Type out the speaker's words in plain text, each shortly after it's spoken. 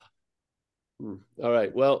All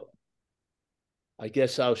right. Well, I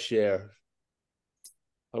guess I'll share.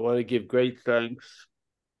 I want to give great thanks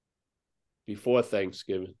before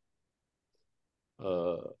Thanksgiving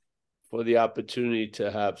uh, for the opportunity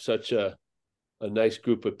to have such a nice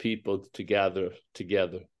group of people to gather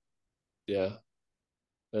together. Yeah.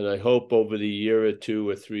 And I hope over the year or 2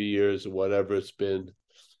 or 3 years or whatever it's been.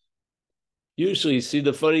 Usually, see,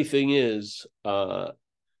 the funny thing is,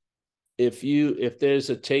 if there's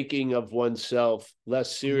a taking of oneself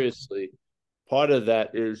less seriously, part of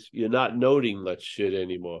that is you're not noting much shit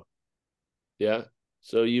anymore. Yeah.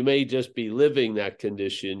 So you may just be living that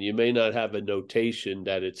condition. You may not have a notation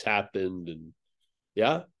that it's happened. And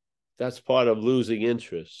yeah, that's part of losing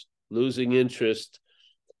interest. Losing interest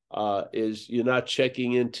is you're not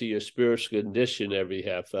checking into your spiritual condition every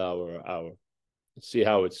half hour or hour. See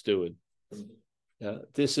how it's doing. Yeah.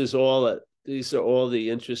 These are all the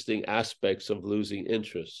interesting aspects of losing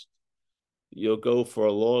interest. You'll go for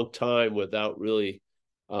a long time without really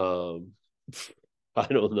um, I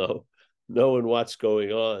don't know, knowing what's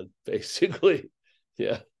going on, basically.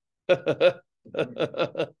 Yeah.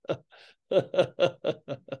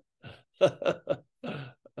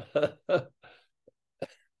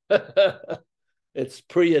 It's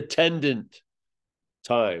pre-attendant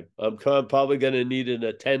time. I'm probably going to need an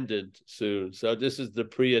attendant soon. So this is the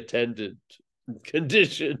pre-attendant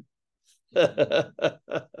condition.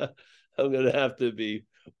 I'm going to have to be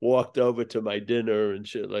walked over to my dinner and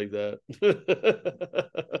shit like that.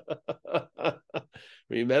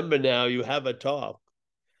 Remember now, you have a talk.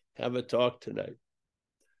 Have a talk tonight.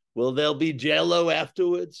 Will there be jello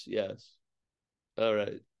afterwards? Yes. All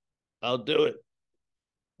right. I'll do it.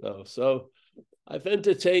 Oh, so I've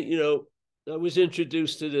entertained, I was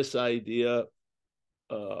introduced to this idea,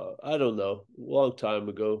 I don't know, a long time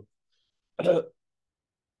ago.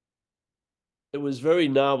 It was very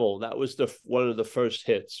novel. That was the one of the first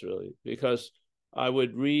hits, really, because I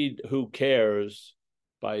would read "Who Cares"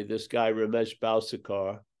 by this guy Ramesh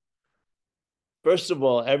Balsekar. First of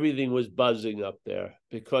all, everything was buzzing up there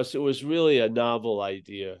because it was really a novel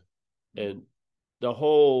idea, and the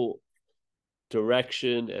whole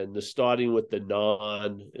direction and the starting with the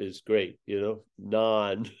non is great.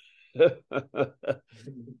 Non.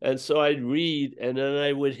 And so I'd read, and then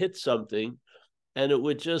I would hit something and it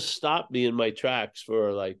would just stop me in my tracks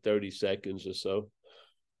for like 30 seconds or so.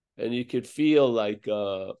 And you could feel like,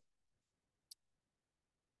 the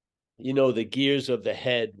gears of the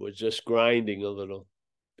head were just grinding a little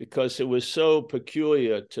because it was so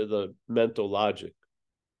peculiar to the mental logic.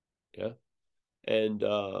 Yeah. And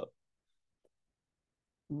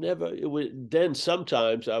never, it would, then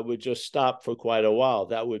sometimes I would just stop for quite a while.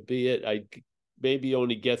 That would be it. I maybe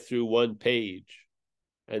only get through one page.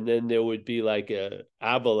 And then there would be like a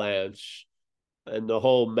avalanche, and the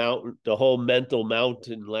whole mental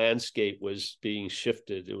mountain landscape was being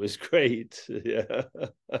shifted. It was great. Yeah.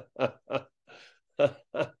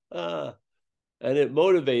 And it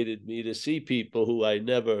motivated me to see people who I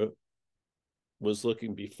never was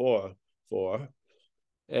looking before for.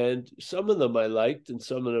 And some of them I liked, and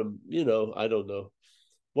some of them, I don't know.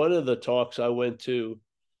 One of the talks I went to,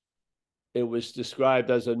 it was described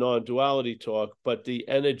as a non-duality talk, but the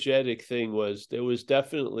energetic thing was there was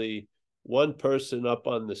definitely one person up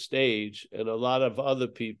on the stage and a lot of other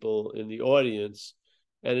people in the audience.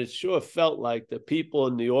 And it sure felt like the people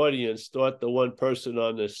in the audience thought the one person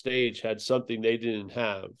on the stage had something they didn't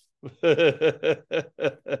have.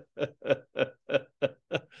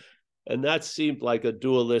 And that seemed like a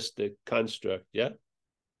dualistic construct. Yeah.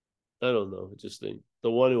 I don't know. I just think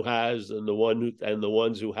the one who has and the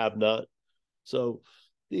ones who have not. So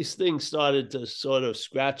these things started to sort of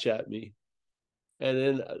scratch at me. And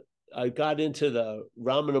then I got into the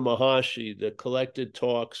Ramana Maharshi, the collected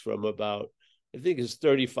talks from about, I think it's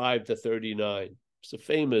 35 to 39. It's a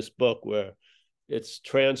famous book where it's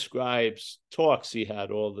transcribes talks he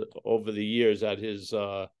had over the years at his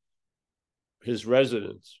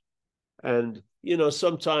residence. And,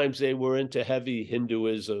 sometimes they were into heavy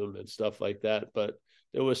Hinduism and stuff like that, but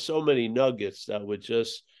there were so many nuggets that would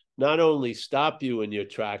just not only stop you in your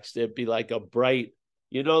tracks, there'd be like a bright,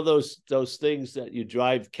 those things that you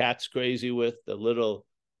drive cats crazy with, the little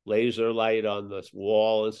laser light on the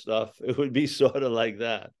wall and stuff. It would be sort of like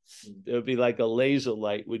that. There would be like a laser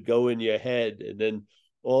light would go in your head, and then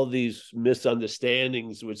all these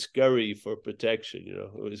misunderstandings would scurry for protection.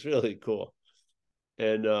 It was really cool.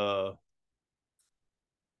 And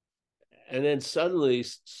then suddenly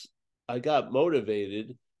I got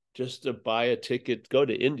motivated just to buy a ticket, go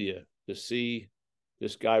to India to see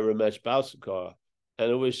this guy Ramesh Balsekar.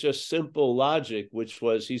 And it was just simple logic, which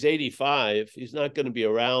was he's 85. He's not going to be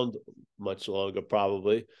around much longer,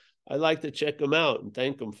 probably. I like to check him out and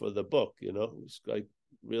thank him for the book. It's like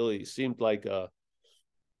really seemed like a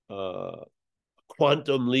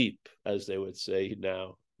quantum leap, as they would say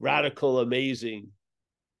now, radical, amazing,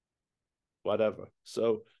 whatever.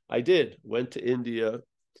 So I went to India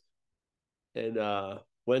and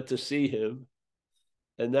went to see him.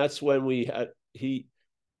 And that's when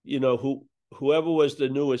whoever was the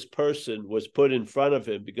newest person was put in front of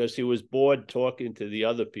him because he was bored talking to the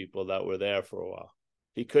other people that were there for a while.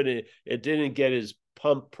 It didn't get his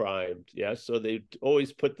pump primed. Yeah. So they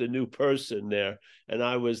always put the new person there. And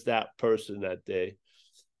I was that person that day.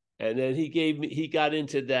 And then he got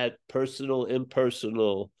into that personal,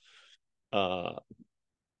 impersonal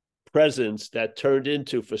presence that turned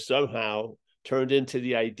into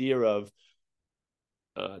the idea of,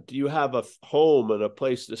 do you have a home and a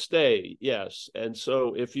place to stay? Yes. And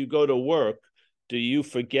so if you go to work, do you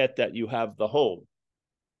forget that you have the home?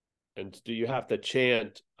 And do you have to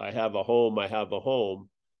chant, I have a home, I have a home?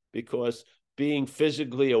 Because being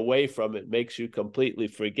physically away from it makes you completely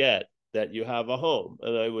forget that you have a home.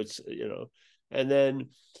 And I would, and then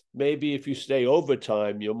maybe if you stay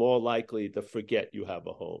overtime, you're more likely to forget you have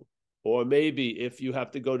a home. Or maybe if you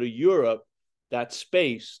have to go to Europe, that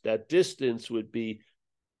space, that distance would be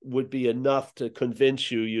enough to convince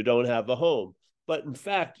you don't have a home. But in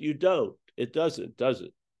fact, you don't. It doesn't, does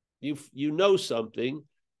it? You know something,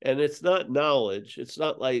 and it's not knowledge. It's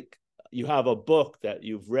not like you have a book that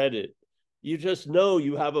you've read it. You just know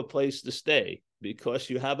you have a place to stay because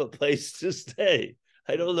you have a place to stay.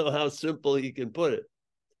 I don't know how simple you can put it.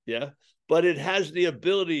 Yeah. But it has the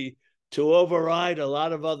ability to override a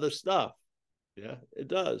lot of other stuff. Yeah, it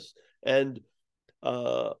does. And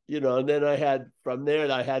and then I had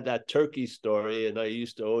that turkey story, and I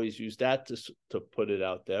used to always use that to put it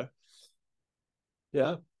out there.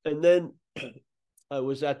 Yeah. And then I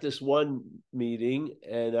was at this one meeting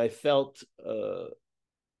and I felt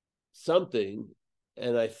something,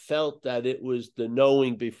 and I felt that it was the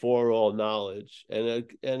knowing before all knowledge. And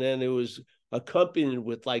then it was accompanied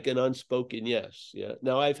with like an unspoken yes. Yeah.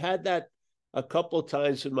 Now I've had that a couple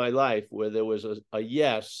times in my life where there was a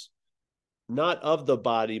yes, not of the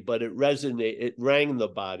body, but it rang the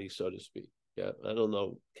body, so to speak. Yeah, I don't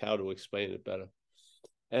know how to explain it better.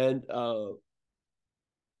 And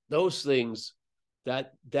those things,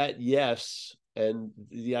 that yes, and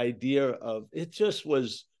the idea of it just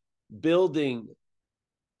was building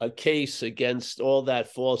a case against all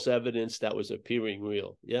that false evidence that was appearing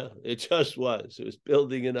real. Yeah, it just was. It was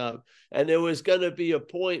building it up. And there was going to be a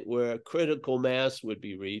point where critical mass would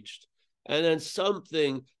be reached. And then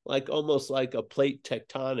something like almost like a plate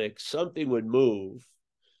tectonic, something would move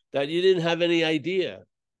that you didn't have any idea.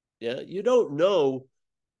 Yeah, you don't know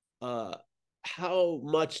how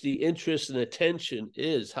much the interest and attention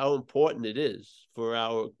is, how important it is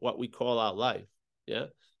for what we call our life. Yeah,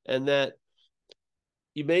 and that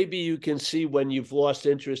maybe you can see when you've lost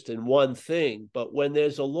interest in one thing, but when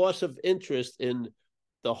there's a loss of interest in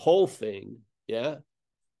the whole thing, yeah,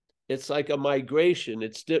 it's like a migration.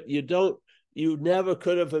 You never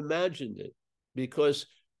could have imagined it because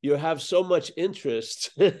you have so much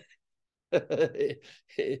interest.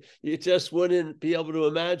 You just wouldn't be able to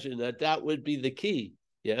imagine that would be the key.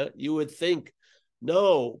 Yeah, you would think,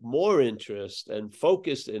 no, more interest and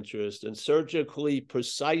focused interest and surgically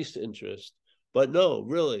precise interest. But no,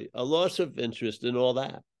 really, a loss of interest in all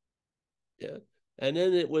that. Yeah. And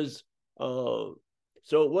then it was, so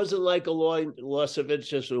it wasn't like a loss of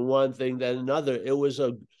interest in one thing, then another. It was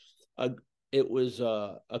a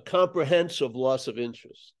comprehensive loss of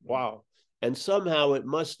interest. Wow. And somehow it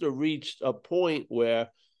must have reached a point where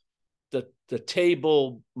the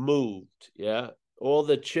table moved. Yeah. All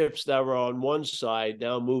the chips that were on one side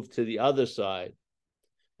now moved to the other side.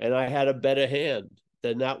 And I had a better hand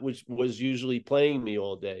than that was usually playing me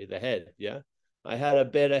all day, the head. Yeah. I had a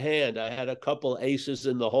better hand. I had a couple aces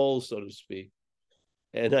in the hole, so to speak.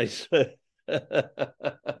 And and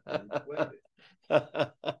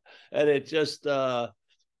it just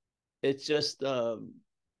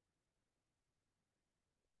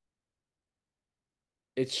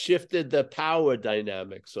it shifted the power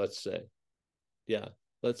dynamics, let's say. Yeah,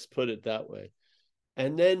 let's put it that way.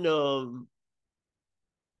 And then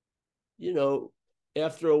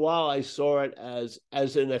after a while, I saw it as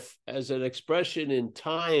an expression in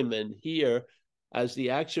time, and here, as the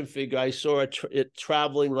action figure, I saw it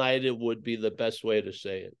traveling light. It would be the best way to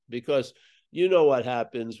say it, because you know what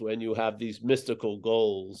happens when you have these mystical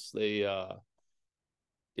goals.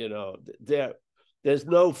 There's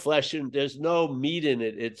no flesh and there's no meat in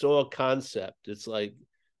it. It's all concept. It's like,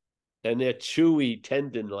 and they're chewy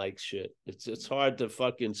tendon like shit. It's hard to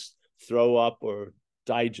fucking throw up or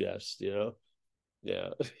digest, you know. Yeah.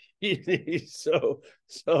 So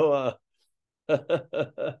there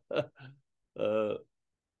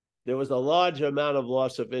was a large amount of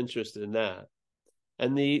loss of interest in that.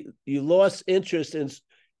 And you lost interest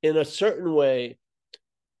in a certain way.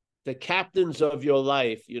 The captains of your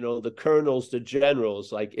life, you know, the colonels, the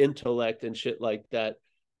generals, like intellect and shit like that,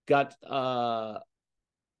 got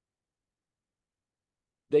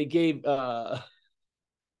they gave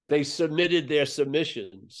they submitted their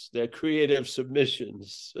submissions, their creative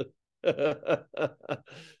submissions. There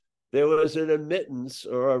was an admittance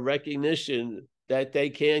or a recognition that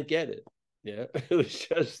they can't get it. Yeah. It was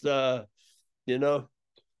just you know,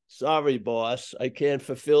 sorry, boss, I can't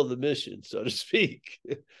fulfill the mission, so to speak.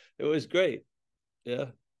 It was great.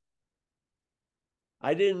 Yeah.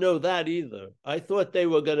 I didn't know that either. I thought they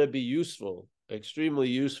were going to be useful, extremely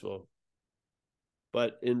useful.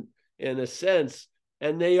 But in a sense,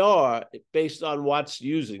 and they are based on what's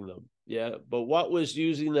using them. Yeah. But what was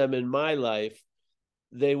using them in my life,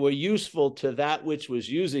 they were useful to that which was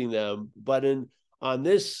using them. But on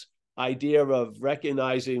this idea of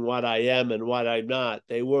recognizing what I am and what I'm not,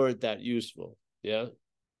 they weren't that useful. Yeah.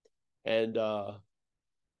 And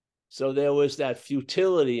so there was that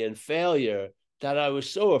futility and failure that I was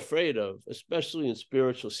so afraid of, especially in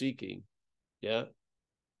spiritual seeking. Yeah.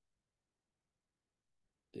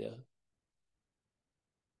 Yeah.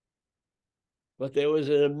 But there was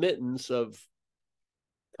an admittance of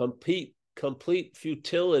complete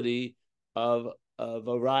futility of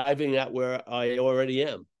arriving at where I already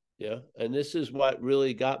am. Yeah. And this is what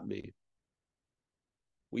really got me.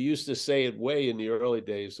 We used to say it way in the early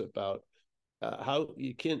days about how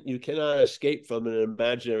you cannot escape from an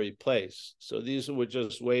imaginary place. So these were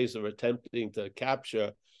just ways of attempting to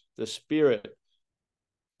capture the spirit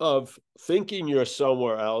of thinking you're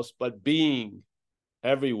somewhere else, but being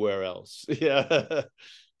everywhere else. Yeah.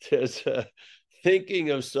 There's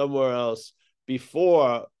thinking of somewhere else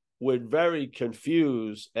before would very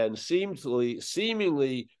confuse and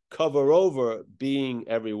seemingly cover over being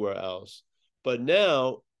everywhere else. But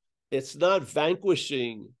now it's not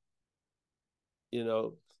vanquishing, you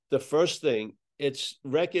know, the first thing, it's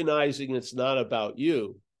recognizing it's not about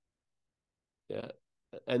you. Yeah.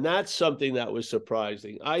 And that's something that was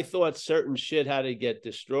surprising. I thought certain shit had to get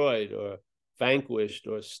destroyed or vanquished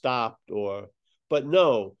or stopped but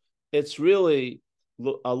no, it's really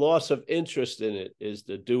a loss of interest in it is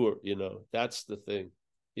the doer, you know, that's the thing.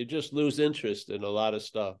 You just lose interest in a lot of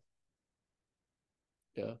stuff.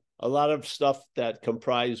 Yeah. A lot of stuff that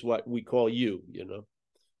comprise what we call you, you know,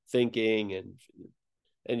 thinking and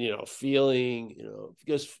you know, feeling, you know,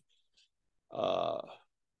 because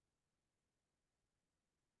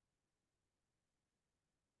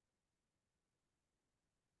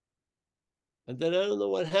and then I don't know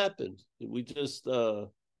what happened. We just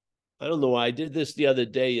I don't know why. I did this the other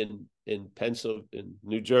day in Pennsylvania, in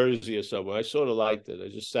New Jersey or somewhere. I sort of liked it. I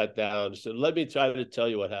just sat down and said, let me try to tell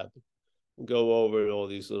you what happened. And go over all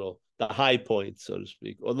these the high points, so to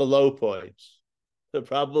speak, or the low points.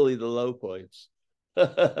 Probably the low points.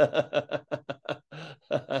 But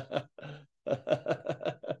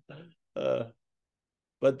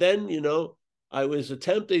then, you know, I was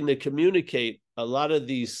attempting to communicate a lot of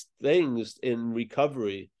these things in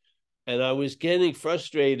recovery, and I was getting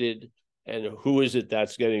frustrated. And who is it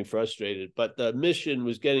that's getting frustrated? But the mission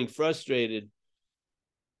was getting frustrated.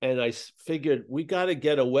 And I figured we got to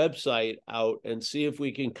get a website out and see if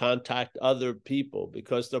we can contact other people,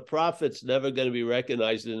 because the prophet's never going to be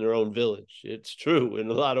recognized in their own village. It's true in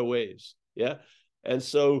a lot of ways. Yeah. And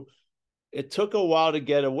so it took a while to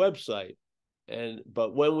get a website.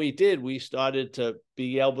 But when we did, we started to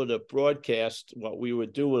be able to broadcast what we were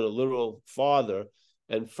doing a little farther.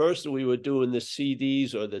 And first we were doing the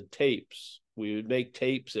CDs or the tapes. We would make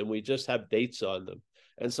tapes and we just have dates on them.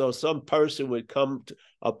 And so some person would come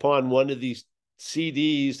upon one of these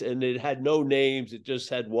CDs and it had no names. It just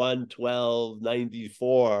had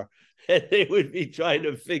 1/12/94. And they would be trying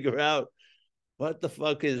to figure out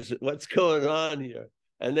what's going on here.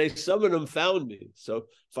 And some of them found me. So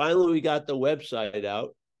finally we got the website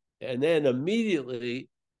out. And then immediately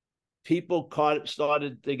people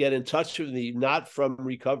started to get in touch with me, not from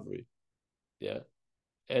recovery. Yeah.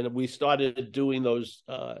 And we started doing those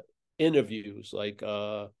interviews like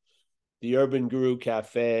the Urban Guru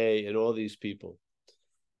Cafe and all these people.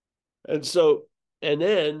 And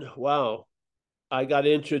then, wow, I got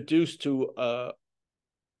introduced to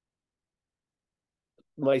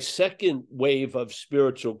my second wave of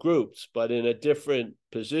spiritual groups, but in a different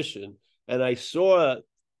position. And I saw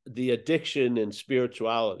the addiction in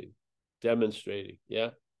spirituality demonstrating, yeah,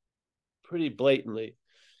 pretty blatantly.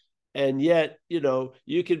 And yet,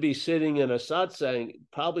 you could be sitting in a satsang,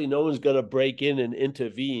 probably no one's going to break in and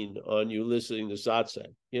intervene on you listening to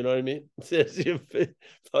satsang. You know what I mean?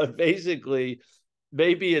 But basically,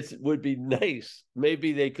 maybe it would be nice.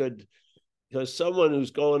 Maybe they could, because someone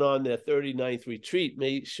who's going on their 39th retreat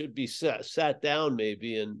should be sat down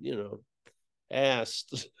maybe and,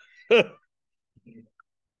 asked.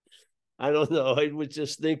 I don't know. I would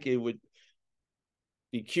just think it would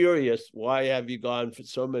be curious. Why have you gone for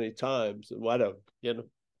so many times and whatever,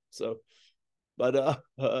 So, but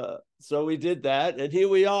so we did that, and here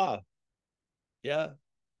we are. Yeah.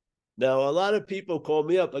 Now a lot of people call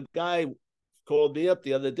me up. A guy called me up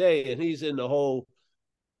the other day, and he's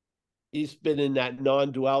been in that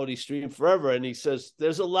non-duality stream forever, and he says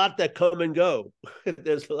there's a lot that come and go.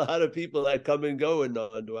 There's a lot of people that come and go in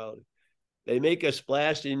non-duality. They make a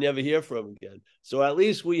splash and you never hear from them again. So at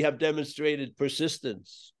least we have demonstrated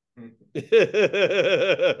persistence. You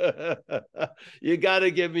got to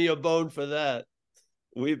give me a bone for that.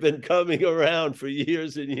 We've been coming around for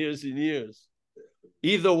years and years and years,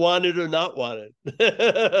 either wanted or not wanted.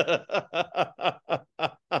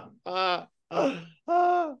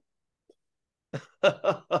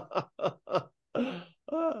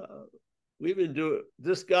 We've been doing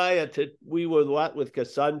this guy. We were with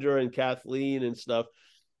Cassandra and Kathleen and stuff.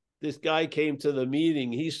 This guy came to the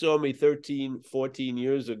meeting. He saw me 13, 14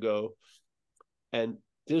 years ago. And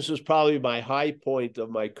this was probably my high point of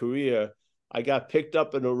my career. I got picked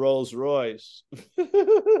up in a Rolls Royce.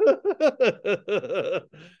 That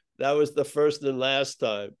was the first and last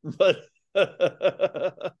time. But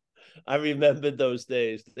I remembered those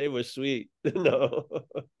days. They were sweet,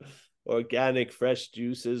 organic fresh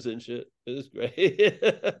juices and shit. It was great.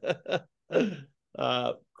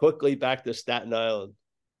 Quickly back to Staten Island,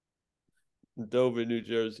 Dover, New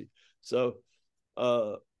Jersey. So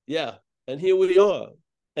yeah, and here we are.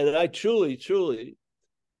 And I truly,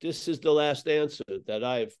 this is the last answer that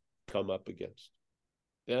I've come up against.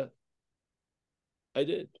 Yeah, I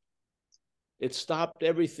did. It stopped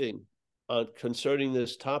everything concerning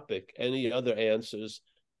this topic. Any other answers,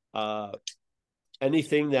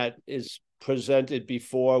 anything that is presented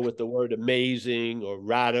before with the word amazing or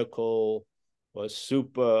radical or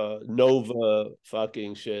supernova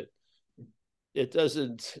fucking shit, it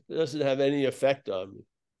doesn't have any effect on me.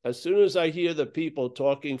 As soon as I hear the people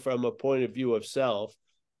talking from a point of view of self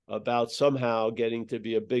about somehow getting to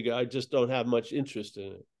be a bigger, I just don't have much interest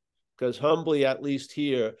in it. Because humbly, at least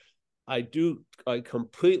here, I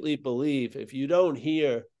completely believe if you don't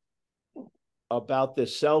hear about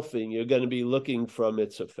this selfing, you're going to be looking from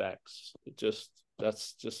its effects.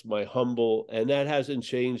 That's just my humble, and that hasn't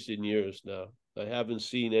changed in years now. I haven't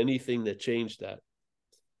seen anything that changed that.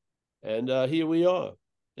 And here we are.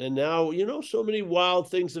 And now, so many wild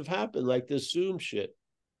things have happened, like this Zoom shit.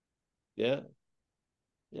 Yeah.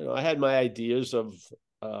 I had my ideas of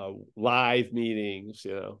live meetings,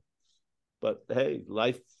 but hey,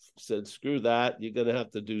 life said, screw that. You're going to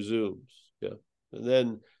have to do Zooms. Yeah. And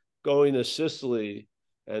then going to Sicily,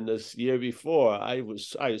 and this year before, I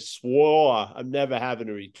swore I'm never having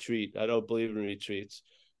a retreat. I don't believe in retreats.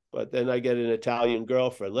 But then I get an Italian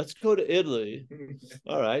girlfriend. Let's go to Italy.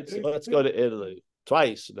 All right, so let's go to Italy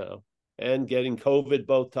twice now, and getting COVID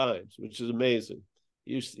both times, which is amazing.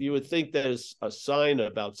 You would think there's a sign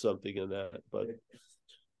about something in that, but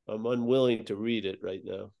I'm unwilling to read it right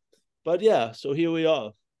now. But yeah, so here we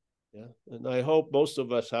are. Yeah, and I hope most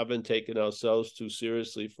of us haven't taken ourselves too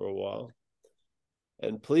seriously for a while.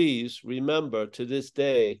 And please remember, to this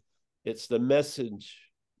day, it's the message,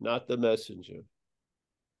 not the messenger.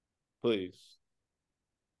 Please.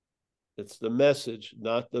 It's the message,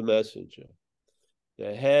 not the messenger.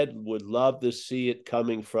 The head would love to see it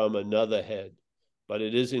coming from another head, but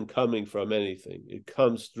it isn't coming from anything. It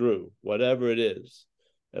comes through whatever it is,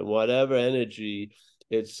 and whatever energy.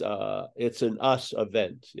 It's an us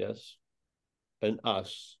event, yes, an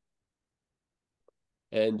us.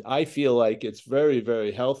 And I feel like it's very,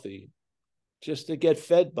 very healthy just to get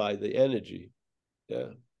fed by the energy. Yeah.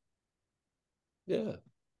 Yeah.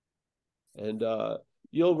 And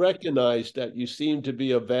you'll recognize that you seem to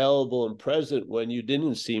be available and present when you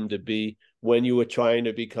didn't seem to be, when you were trying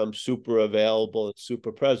to become super available and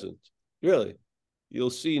super present. Really. You'll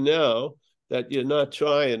see now that you're not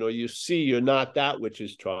trying, or you see you're not that which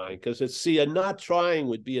is trying, because a not trying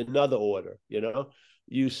would be another order,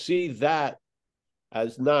 You see that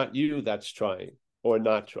as not you that's trying or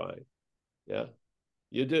not trying. Yeah,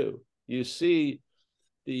 you do. You see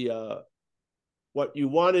the what you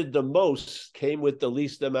wanted the most came with the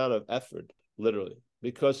least amount of effort, literally,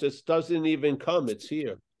 because it doesn't even come. It's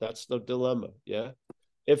here. That's the dilemma. Yeah.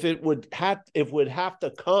 if it would have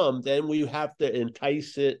to come, then we have to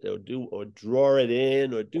entice it or draw it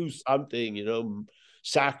in or do something,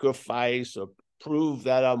 sacrifice or prove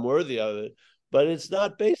that I'm worthy of it. But it's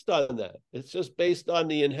not based on that. It's just based on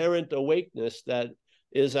the inherent awakeness that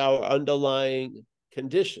is our underlying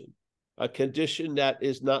condition, a condition that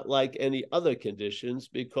is not like any other conditions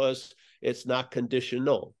because it's not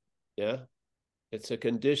conditional. Yeah. It's a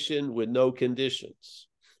condition with no conditions.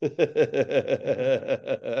 And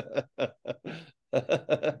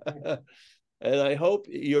I hope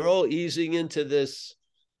you're all easing into this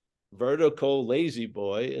vertical lazy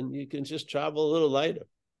boy and you can just travel a little lighter.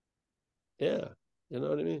 Yeah. You know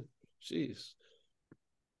what I mean? Jeez.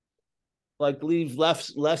 Like leave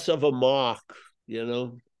less of a mark,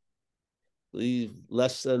 leave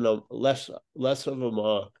less of a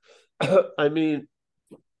mark. I mean,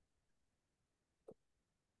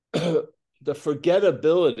 the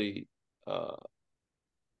forgettability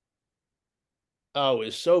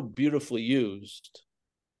is so beautifully used.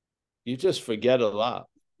 You just forget a lot.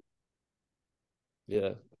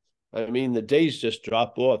 Yeah. I mean, the days just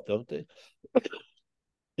drop off, don't they?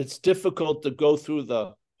 It's difficult to go through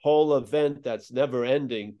the whole event that's never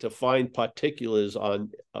ending to find particulars on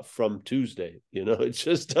from Tuesday. It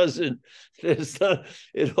just doesn't.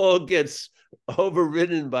 It all gets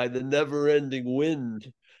overridden by the never-ending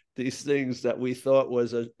wind. These things that we thought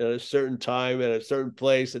was at a certain time at a certain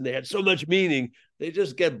place, and they had so much meaning, they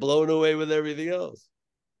just get blown away with everything else.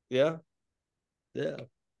 Yeah, yeah.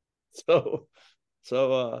 So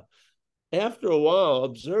after a while,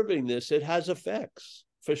 observing this, it has effects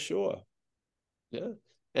for sure. Yeah.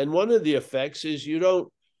 And one of the effects is you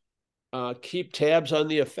don't keep tabs on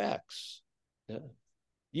the effects. Yeah.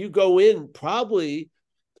 You go in, probably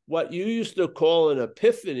what you used to call an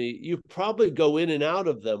epiphany, you probably go in and out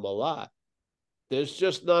of them a lot. There's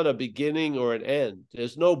just not a beginning or an end.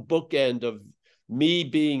 There's no bookend of me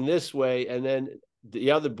being this way and then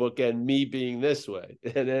the other bookend, me being this way.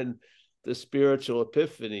 And then the spiritual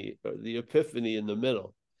epiphany or the epiphany in the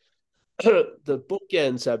middle. The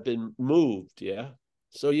bookends have been moved, yeah?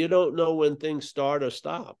 So you don't know when things start or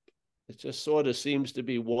stop. It just sort of seems to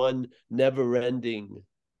be one never-ending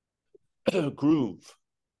groove.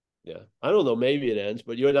 Yeah. I don't know, maybe it ends,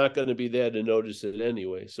 but you're not going to be there to notice it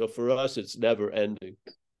anyway. So for us, it's never ending.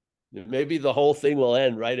 Maybe the whole thing will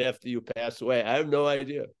end right after you pass away. I have no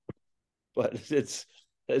idea. But it's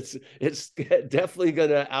definitely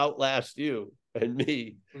going to outlast you and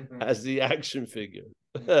me as the action figure.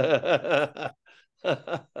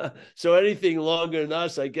 So anything longer than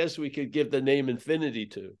us, I guess we could give the name infinity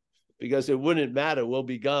to, because it wouldn't matter. We'll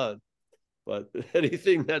be gone. But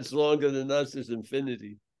anything that's longer than us is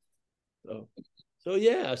infinity. So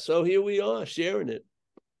yeah. So here we are sharing it.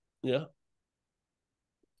 Yeah.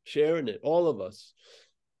 Sharing it. All of us.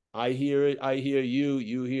 I hear it. I hear you.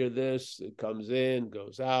 You hear this. It comes in,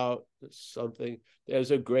 goes out. There's something.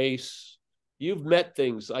 There's a grace. You've met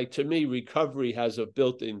things. Like, to me, recovery has a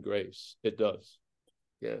built-in grace. It does.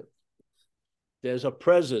 Yeah. There's a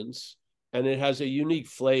presence, and it has a unique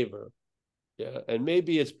flavor. Yeah. And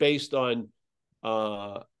maybe it's based on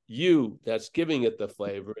you that's giving it the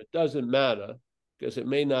flavor. It doesn't matter because it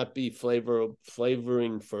may not be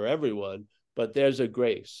flavoring for everyone, but there's a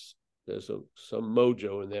grace. There's some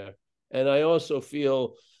mojo in there. And I also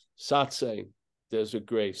feel satsang, there's a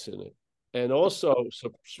grace in it. And also,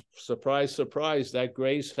 surprise, surprise, that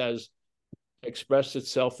grace has expressed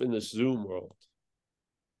itself in the Zoom world.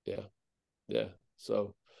 Yeah. Yeah.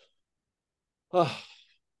 So,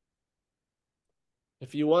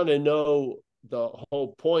 if you want to know the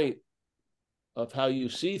whole point of how you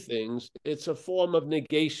see things, it's a form of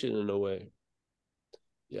negation in a way.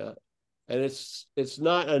 Yeah. And it's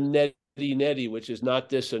not a netty, which is not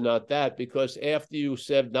this or not that, because after you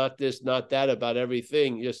said not this, not that about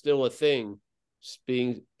everything, you're still a thing.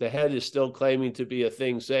 The head is still claiming to be a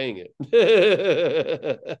thing saying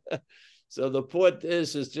it. So the point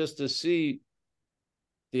is just to see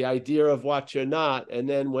the idea of what you're not, and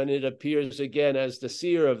then when it appears again as the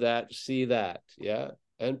seer of that, see that. Yeah.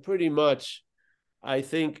 And pretty much, I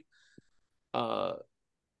think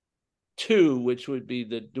two, which would be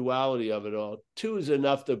the duality of it all, two is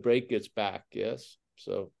enough to break its back. Yes.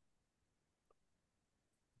 So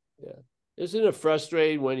yeah. Isn't it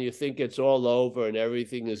frustrating when you think it's all over and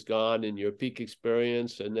everything is gone in your peak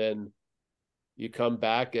experience, and then you come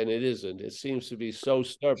back and it isn't? It seems to be so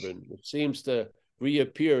stubborn. It seems to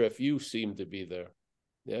reappear if you seem to be there.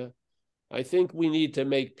 Yeah. I think we need to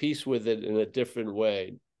make peace with it in a different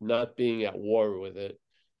way, not being at war with it,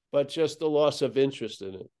 but just the loss of interest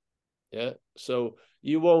in it. Yeah. So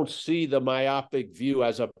you won't see the myopic view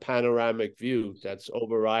as a panoramic view that's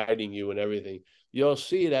overriding you and everything. You'll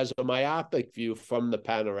see it as a myopic view from the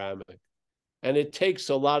panoramic. And it takes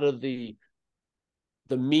a lot of the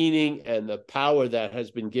meaning and the power that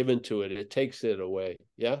has been given to it. It takes it away.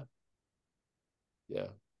 Yeah. Yeah.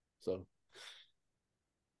 So,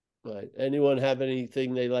 right. Anyone have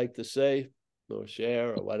anything they like to say or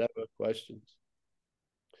share or whatever? Questions?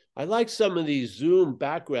 I like some of these Zoom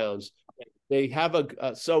backgrounds. They have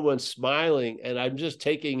someone smiling, and I'm just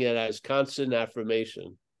taking it as constant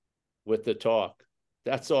affirmation with the talk.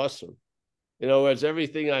 That's awesome. In other words,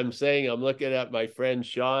 everything I'm saying, I'm looking at my friend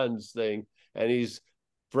Sean's thing, and he's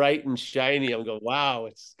bright and shiny. I'm going, wow,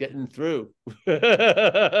 it's getting through.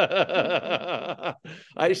 I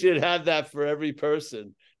should have that for every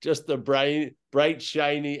person. Just the bright,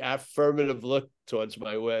 shiny, affirmative look towards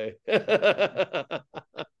my way.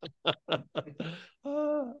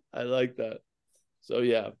 I like that. So,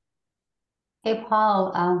 yeah. Hey,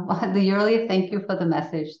 Paul, the early thank you for the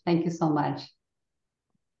message. Thank you so much.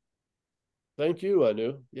 Thank you,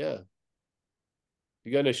 Anu. Yeah.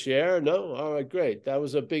 You going to share? No? All right, great. That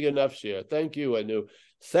was a big enough share. Thank you, Anu.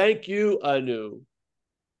 Thank you, Anu.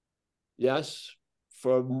 Yes,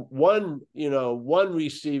 from one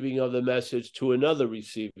receiving of the message to another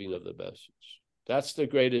receiving of the message. That's the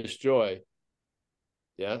greatest joy.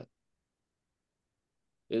 Yeah.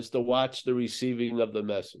 Is to watch the receiving of the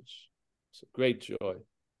message. It's a great joy.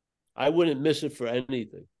 I wouldn't miss it for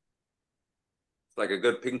anything. It's like a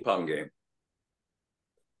good ping pong game.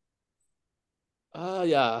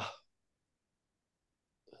 Yeah.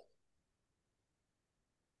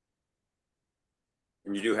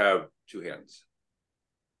 And you do have two hands.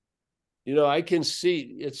 I can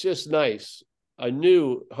see, it's just nice.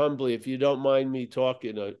 Anu, humbly, if you don't mind me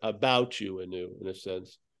talking about you, Anu, in a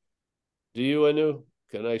sense. Do you, Anu?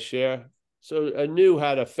 Can I share? So Anu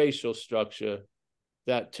had a facial structure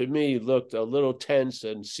that to me looked a little tense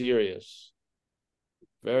and serious.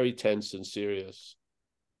 Very tense and serious.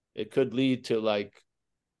 It could lead to like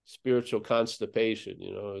spiritual constipation,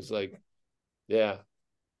 it's like, yeah.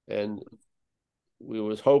 And we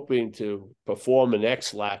was hoping to perform an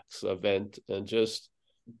X-Lax event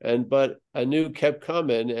but Anu kept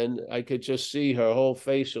coming, and I could just see her whole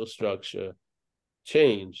facial structure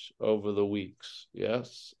change over the weeks.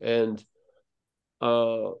 Yes. And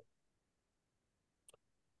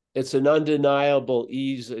it's an undeniable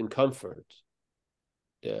ease and comfort.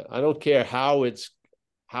 Yeah. I don't care how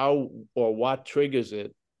or what triggers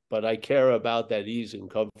it, but I care about that ease and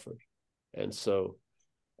comfort. And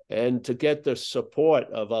to get the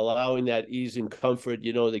support of allowing that ease and comfort,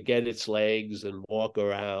 to get its legs and walk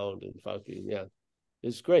around and fucking, yeah,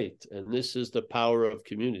 it's great. And this is the power of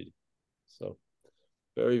community. So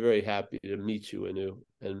very, very happy to meet you, Anu,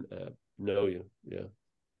 and know you. Yeah.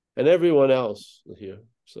 And everyone else here.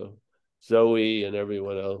 So Zoe and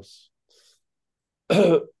everyone else.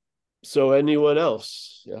 So anyone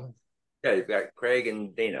else? Yeah. Yeah, you've got Craig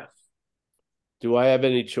and Dana. Do I have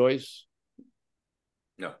any choice?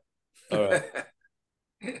 No. All right.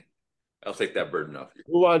 I'll take that burden off you.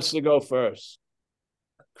 Who wants to go first?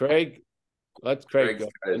 Craig? Let Craig go.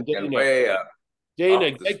 And Dana,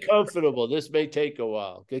 Dana, get comfortable. This may take a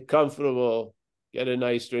while. Get comfortable. Get a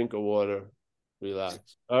nice drink of water.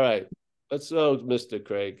 Relax. All right. Let's go, Mr.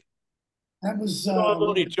 Craig. That was. I'm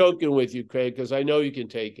only joking with you, Craig, because I know you can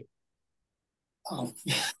take it. Oh,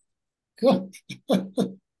 good.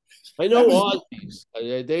 I know Aussies.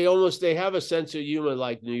 They have a sense of humor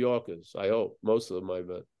like New Yorkers. I hope most of them, I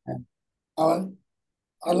bet. I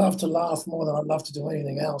love to laugh more than I love to do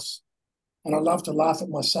anything else, and I love to laugh at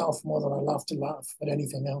myself more than I love to laugh at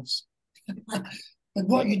anything else. But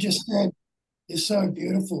what you just said is so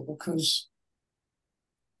beautiful because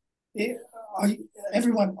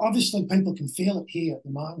everyone, obviously, people can feel it here at the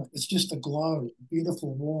moment. It's just a glow, a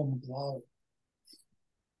beautiful, warm glow.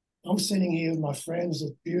 I'm sitting here with my friends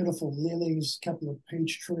with beautiful lilies, a couple of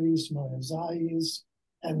peach trees, my azaleas,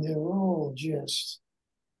 and they're all just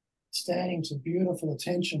standing to beautiful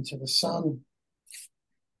attention to the sun.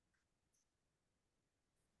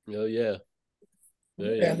 Oh, yeah.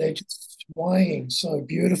 And they're just swaying so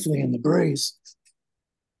beautifully in the breeze.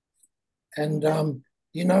 And,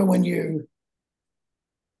 when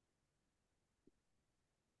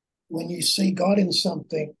you see God in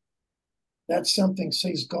something, that something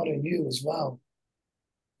sees God in you as well.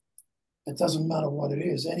 It doesn't matter what it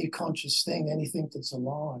is, any conscious thing, anything that's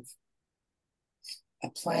alive. A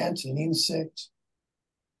plant, an insect.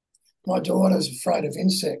 My daughter's afraid of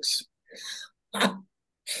insects.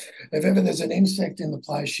 If ever there's an insect in the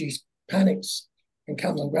place, she panics and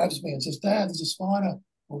comes and grabs me and says, "Dad, there's a spider."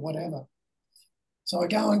 or whatever. So I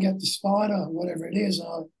go and get the spider, whatever it is,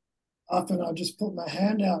 and often I just put my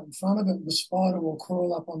hand out in front of it, and the spider will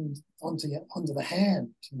crawl up onto the hand,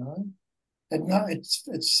 you know. And no, it's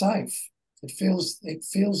safe. It feels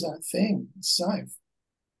that thing. It's safe.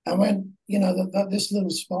 And when, you know, that this little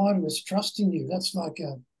spider is trusting you, that's like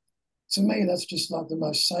to me, that's just like the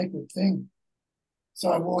most sacred thing. So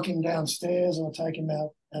I walk him downstairs and I take him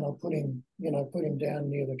out and I'll put him down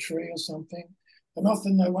near the tree or something. And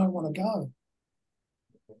often they won't want to go.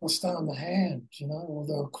 They'll stay on the hand, you know, or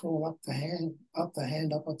they'll crawl up the hand, up the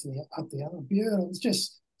other. Beautiful. It's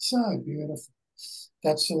just so beautiful.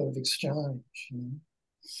 That sort of exchange, you know.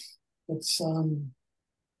 It's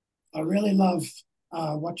I really love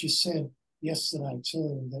what you said yesterday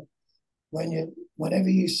too, that whenever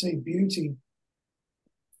you see beauty,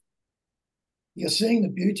 you're seeing the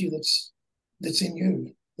beauty that's in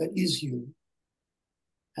you, that is you.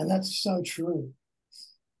 And that's so true.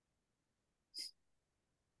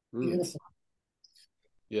 Beautiful.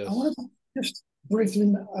 Yes. I want to just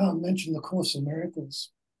briefly mention the Course in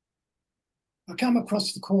Miracles. I came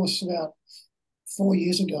across the Course about 4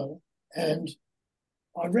 years ago, and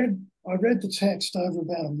I read the text over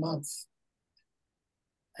about a month,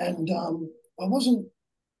 and I wasn't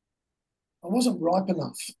ripe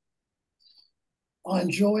enough. I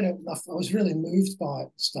enjoyed it enough. I was really moved by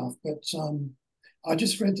it and stuff, but I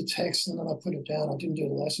just read the text and then I put it down. I didn't do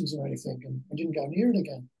the lessons or anything, and I didn't go near it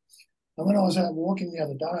again. And when I was out walking the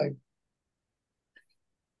other day,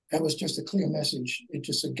 it was just a clear message. It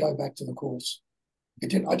just said, go back to the Course. I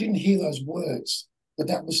didn't hear those words, but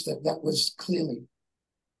that was clearly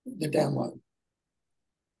the download.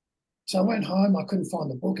 So I went home, I couldn't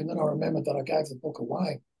find the book, and then I remembered that I gave the book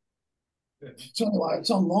away. So anyway, it's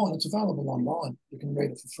online, it's available online. You can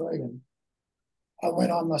read it for free. And I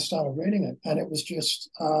went on and I started reading it, and it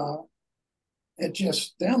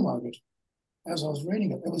just downloaded as I was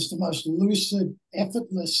reading it. It was the most lucid,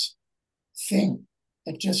 effortless thing.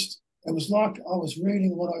 It was like I was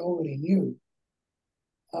reading what I already knew.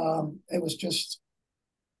 It was just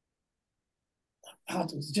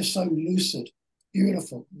so lucid,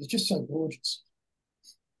 beautiful. It was just so gorgeous.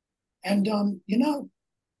 And, you know,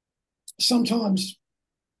 sometimes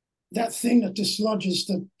that thing that dislodges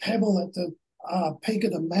the pebble at the peak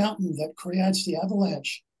of the mountain that creates the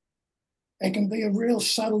avalanche, it can be a real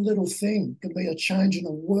subtle little thing. It can be a change in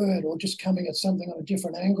a word or just coming at something on a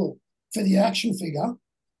different angle for the action figure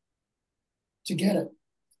to get it.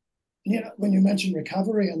 And, you know, when you mention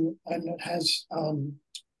recovery and it has,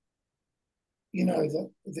 you know,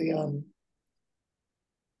 the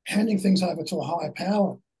handing things over to a higher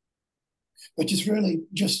power, which is really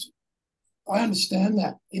just, I understand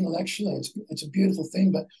that intellectually. It's a beautiful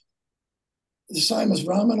thing, but the same as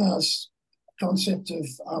Ramana's concept of,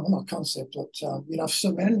 well, not concept, but, you know,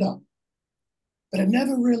 surrender. But it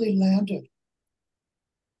never really landed.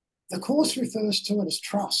 The Course refers to it as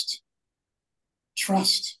trust.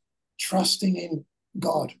 Trusting in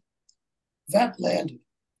God. That landed.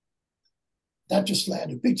 That just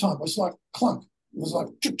landed big time. It was like clunk. It was like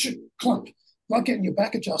chuk, chuk, clunk. Like getting your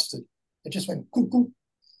back adjusted. It just went cool, cool.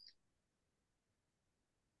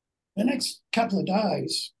 The next couple of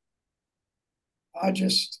days, I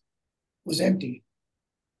just was empty,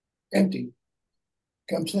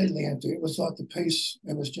 completely empty. It was like the peace.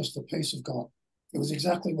 It was just the peace of God. It was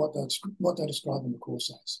exactly what they describe in the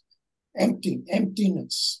Course as.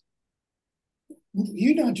 Emptiness.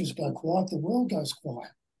 You don't just go quiet, the world goes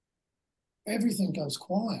quiet. Everything goes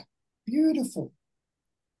quiet. Beautiful.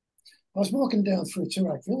 I was walking down through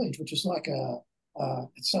Turak village, which is like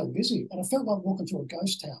it's so busy, and I felt like walking through a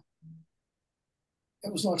ghost town.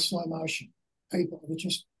 It was like slow motion. People were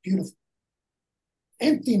just beautiful.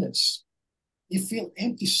 Emptiness. You feel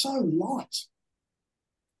empty, so light.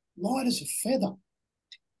 Light as a feather.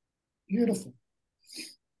 Beautiful.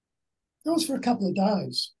 That was for a couple of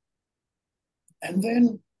days. And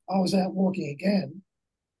then I was out walking again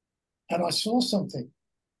and I saw something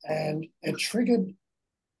and it triggered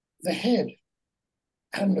the head,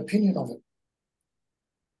 had an opinion of it.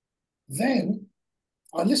 Then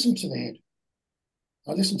I listened to the head.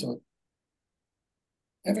 I listened to it.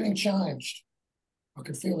 Everything changed. I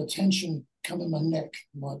could feel the tension come in my neck.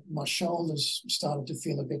 My shoulders started to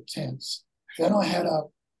feel a bit tense. Then I had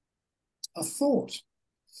a thought.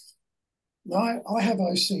 Now, I have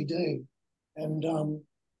OCD, and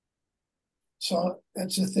so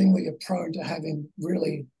it's a thing where you're prone to having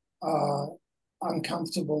really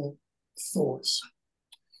uncomfortable thoughts.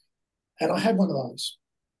 And I had one of those.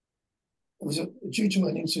 It was due to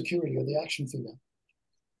an insecurity of the action figure.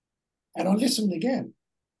 And I listened again,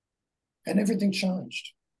 and everything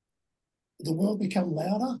changed. the world became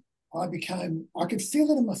louder. I could feel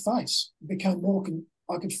it in my face. It became walking.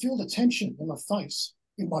 I could feel the tension in my face,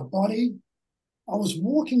 in my body. I was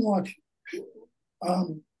walking like,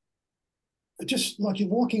 just like you're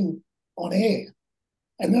walking on air.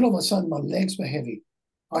 And then all of a sudden my legs were heavy.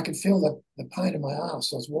 I could feel the pain in my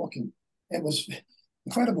arse. I was walking. It was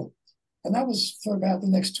incredible. And that was for about the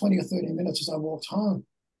next 20 or 30 minutes as I walked home.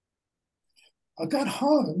 I got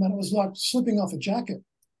home and it was like slipping off a jacket.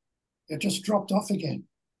 It just dropped off again,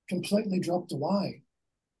 completely dropped away.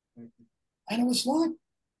 And it was like,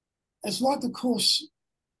 it's like the Course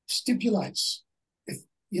stipulates. If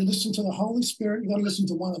you listen to the Holy Spirit, you've got to listen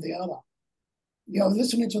to one or the other. You're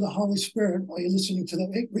listening to the Holy Spirit or you're listening to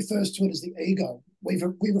it refers to it as the ego. We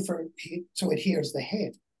refer to it here as the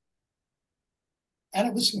head. And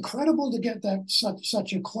it was incredible to get that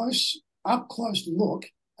such a up close look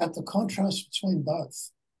at the contrast between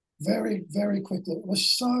both. Very, very quickly. It was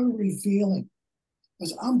so revealing. It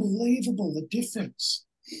was unbelievable, the difference.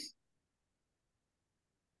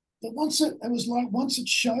 But once it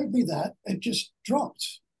showed me that, it just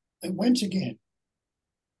dropped. It went again.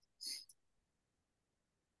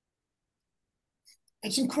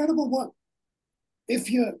 It's incredible what, if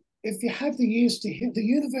you have the ears to hear, the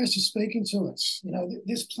universe is speaking to us. You know,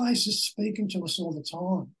 this place is speaking to us all the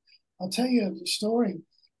time. I'll tell you a story.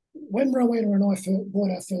 When Rowena and I bought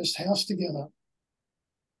our first house together,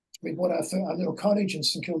 we bought our little cottage in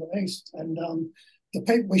St Kilda East, and the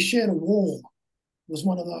people, we shared a wall. It was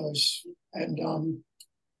one of those, and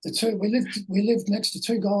we lived next to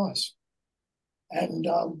two guys, and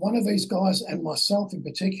one of these guys and myself in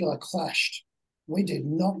particular clashed. We did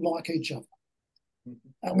not like each other,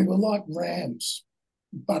 and we were like rams,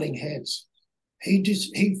 butting heads.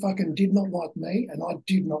 He fucking did not like me, and I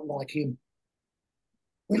did not like him.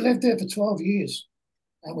 We lived there for 12 years,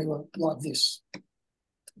 and we were like this.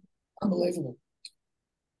 Unbelievable.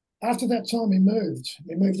 After that time, we moved.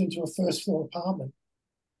 We moved into a first floor apartment.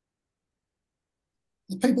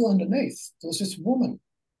 The people underneath, there was this woman.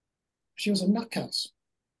 She was a nutcase.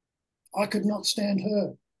 I could not stand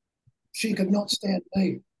her. She could not stand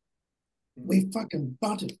me. We fucking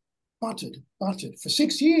butted for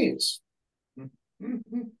 6 years. I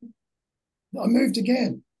moved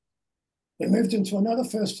again. We moved into another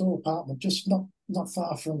first floor apartment, just not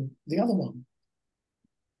far from the other one.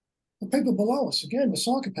 The people below us, again, were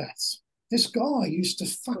psychopaths. This guy used to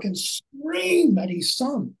fucking scream at his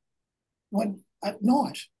son at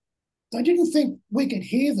night. They didn't think we could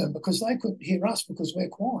hear them because they couldn't hear us because we're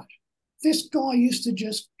quiet. This guy used to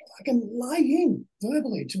just fucking lay in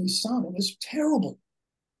verbally to his son. It was terrible.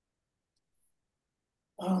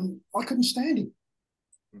 I couldn't stand him.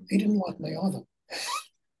 He didn't like me either.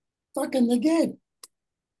 Fucking again.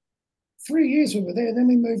 3 years we were there, then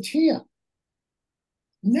we moved here.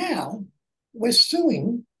 Now we're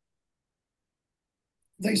suing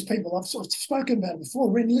these people. I've sort of spoken about it before.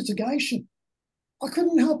 We're in litigation. I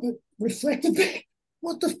couldn't help but reflect a bit.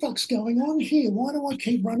 What the fuck's going on here? Why do I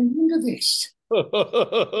keep running into this?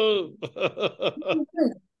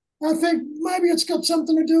 I think maybe it's got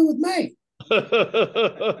something to do with me.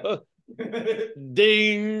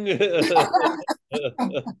 Ding.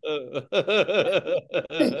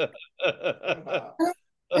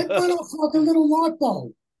 It went off like a little light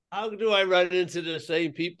bulb. How do I run into the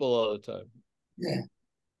same people all the time? Yeah.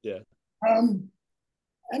 Yeah. And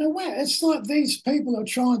it's like these people are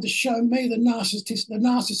trying to show me the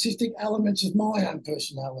narcissistic elements of my own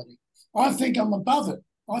personality. I think I'm above it.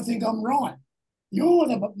 I think I'm right. You're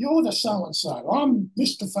the so and so. I'm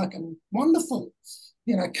Mr. Fucking Wonderful.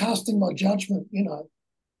 You know, casting my judgment. You know,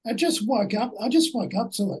 I just woke up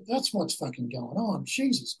to it. That's what's fucking going on.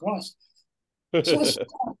 Jesus Christ. So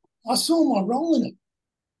I saw my role in it.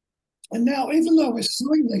 And now, even though we're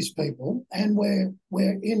suing these people and we're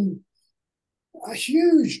in a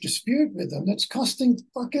huge dispute with them that's costing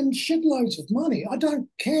fucking shitloads of money, I don't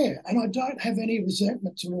care. And I don't have any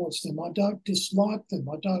resentment towards them. I don't dislike them.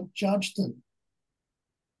 I don't judge them.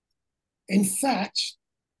 In fact,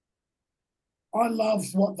 I love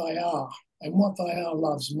what they are, and what they are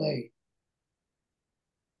loves me.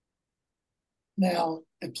 Now,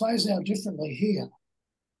 it plays out differently here.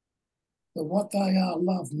 But what they are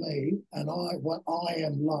love me, and what I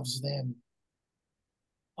am loves them.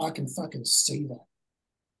 I can fucking see that.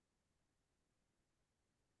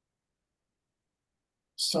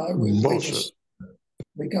 So we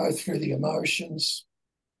go through the emotions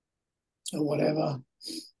or whatever,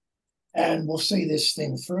 and we'll see this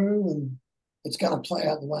thing through, and it's going to play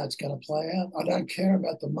out the way it's going to play out. I don't care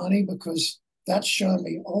about the money because that's shown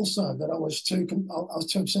me also that I was too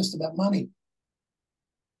obsessed about money.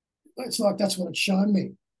 It's like that's what it's shown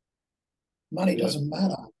me. Money doesn't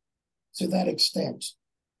matter to that extent.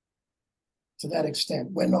 To that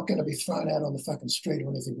extent, we're not going to be thrown out on the fucking street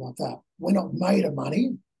or anything like that. We're not made of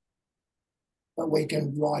money, but we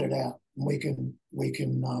can ride it out. And we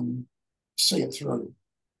can see it through.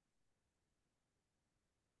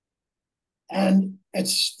 And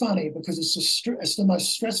it's funny because it's the most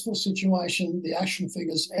stressful situation the action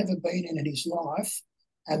figure's ever been in his life,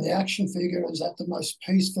 and the action figure is at the most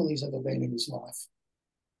peaceful he's ever been in his life.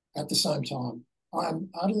 At the same time, I'm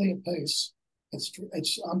utterly at peace.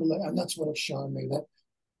 It's unbelievable, and that's what it's shown me, that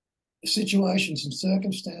situations and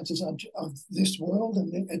circumstances of this world,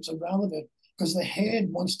 and it's irrelevant because the head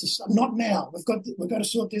wants to. Not now. We've got to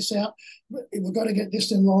sort this out. We've got to get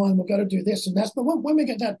this in line. We've got to do this and that. But when we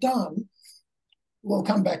get that done, we'll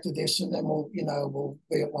come back to this, and then we'll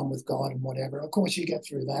be at one with God and whatever. Of course, you get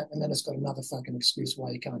through that, and then it's got another fucking excuse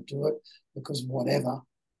why you can't do it, because whatever.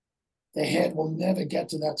 The head will never get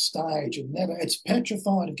to that stage. It's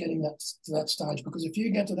petrified of getting to that stage, because if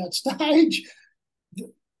you get to that stage,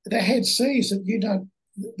 the head sees that you don't.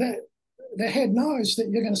 The head knows that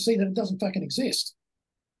you're going to see that it doesn't fucking exist.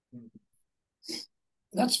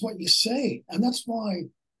 That's what you see, and that's why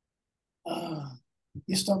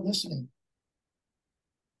you stop listening.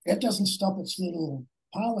 It doesn't stop its little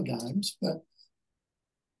parlor games, but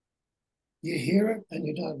you hear it and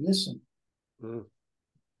you don't listen. Mm.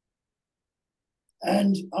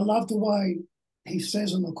 And I love the way he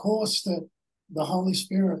says in the Course that the Holy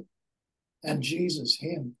Spirit and Jesus,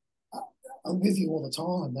 him, are with you all the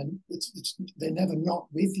time. And they're never not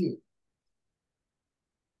with you.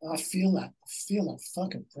 I feel that. I feel that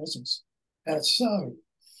fucking presence. And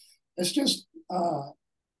it's just,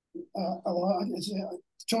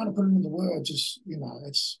 trying to put it into words is,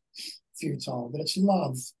 it's futile, but it's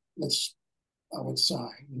love. I would say,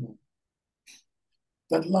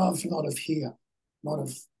 but love not of here.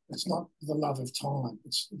 It's not the love of time,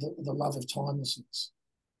 it's the love of timelessness.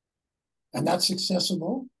 And that's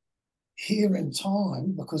accessible here in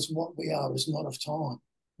time, because what we are is not of time.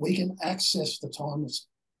 We can access the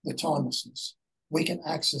timelessness. We can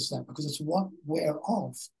access that because it's what we're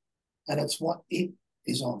of, and it's what it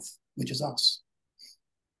is of, which is us.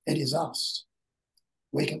 It is us.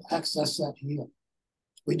 We can access that here.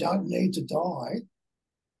 We don't need to die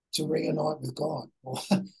to reunite with God, or,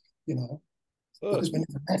 because we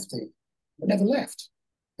never left there. We never left.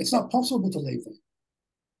 It's not possible to leave there.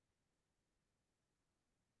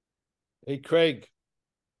 Hey, Craig.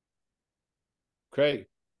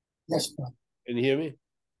 Yes, bro. Can you hear me?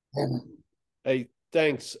 Yeah, man. Hey,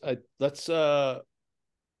 thanks.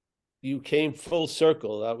 You came full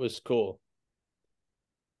circle. That was cool.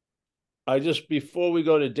 Before we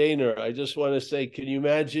go to Dana, I just want to say, can you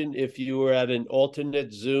imagine if you were at an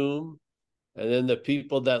alternate Zoom and then the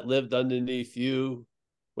people that lived underneath you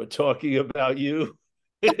were talking about you?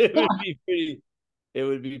 It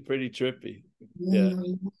would be pretty trippy. Yeah.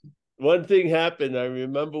 One thing happened. I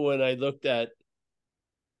remember when I looked at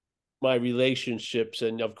my relationships,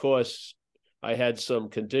 and of course, I had some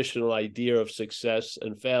conditional idea of success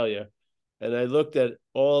and failure. And I looked at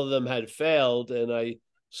all of them had failed, and I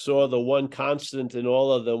saw the one constant in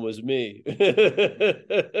all of them was me.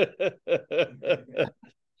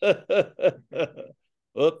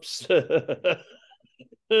 Oops.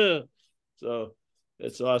 So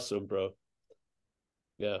it's awesome, bro.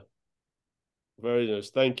 Yeah. Very nice.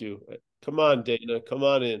 Thank you. Come on, Dana. Come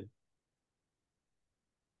on in.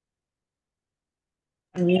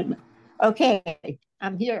 Okay,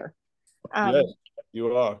 I'm here. Yes,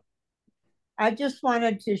 you are. I just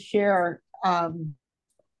wanted to share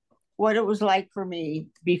what it was like for me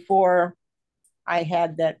before I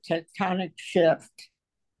had that tectonic shift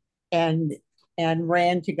and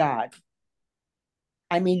ran to God.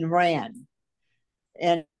 I mean, ran,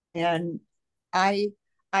 and I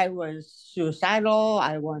was suicidal.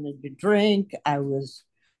 I wanted to drink. I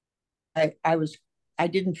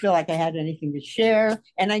didn't feel like I had anything to share,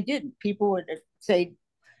 and I didn't. People would say,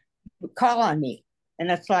 call on me, and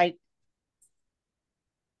it's like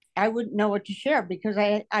I wouldn't know what to share because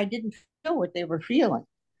I didn't feel what they were feeling.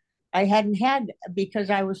 I hadn't had, because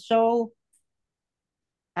I was so,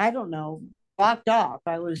 I don't know, blocked off.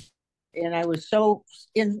 I was so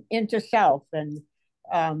into self, and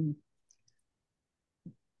um,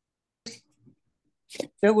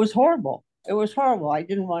 it was horrible. It was horrible. I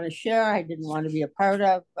didn't want to share. I didn't want to be a part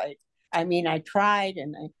of. I mean, I tried,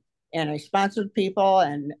 and I sponsored people,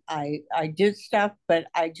 and I did stuff, but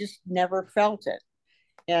I just never felt it.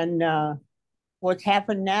 And what's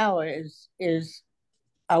happened now is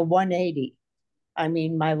a 180. I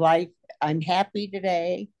mean, my life. I'm happy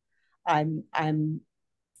today. I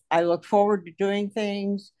look forward to doing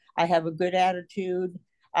things. I have a good attitude.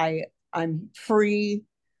 I'm free.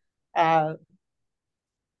 I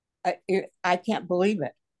can't believe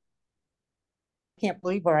it. Can't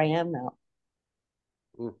believe where I am now.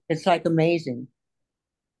 It's like amazing.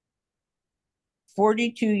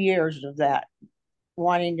 42 years of that,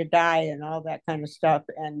 wanting to die and all that kind of stuff.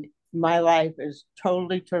 And my life is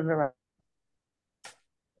totally turned around.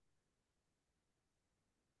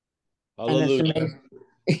 Hallelujah.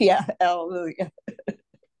 Yeah, hallelujah.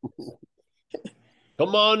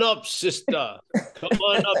 Come on up, sister. Come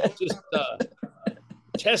on up, sister.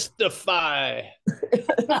 Testify.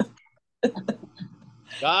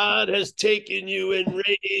 God has taken you and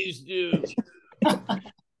raised you.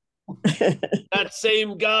 That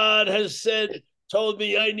same God has told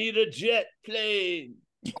me I need a jet plane.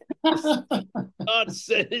 Not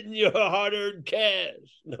sending your hard-earned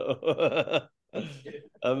cash. No.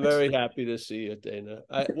 I'm very happy to see you, Dana.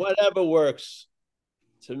 Whatever works.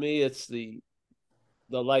 To me, it's the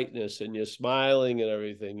lightness and you're smiling and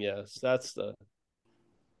everything. Yes, that's the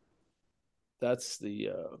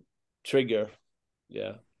trigger.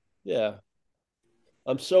 Yeah. Yeah.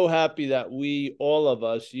 I'm so happy that we, all of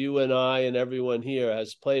us, you and I and everyone here,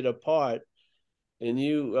 has played a part in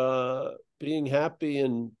you being happy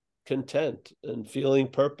and content and feeling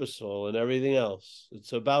purposeful and everything else.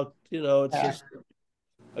 It's about, it's just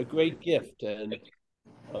a great gift. And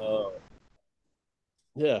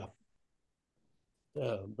yeah.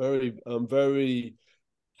 Yeah, I'm very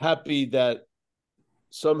happy that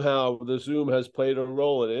somehow the Zoom has played a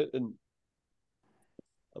role in it, and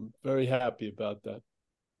I'm very happy about that.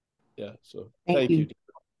 Yeah, so thank you.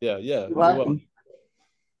 Yeah, yeah. You're welcome.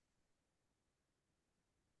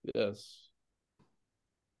 Yes.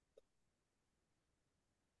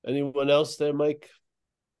 Anyone else there, Mike?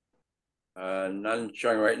 None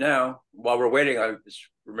showing right now. While we're waiting, I just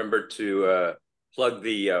remembered to plug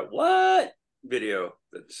the what video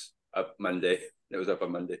that's up Monday. It was up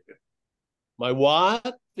on Monday. My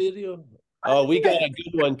what video? Oh, we got a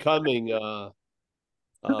good one coming.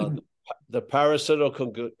 The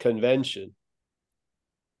Parasitical Convention.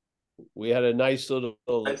 We had a nice little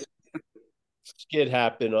skit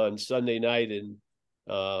happen on Sunday night in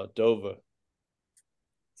Dover.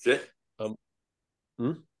 That's it?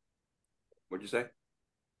 Hmm? What'd you say?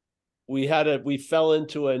 We fell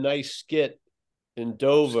into a nice skit in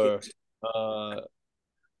Dover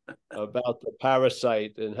about the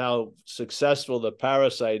parasite and how successful the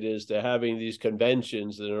parasite is. They're having these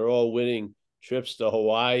conventions and they're all winning trips to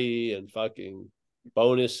Hawaii and fucking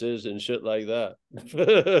bonuses and shit like that.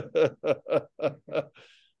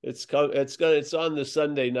 It's on the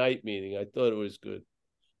Sunday night meeting. I thought it was good.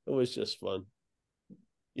 It was just fun.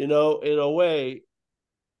 In a way,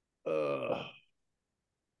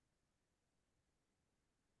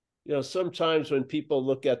 sometimes when people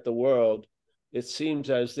look at the world, it seems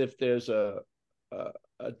as if there's a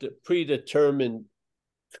predetermined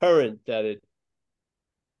current that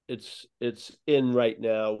it's in right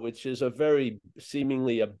now, which is a very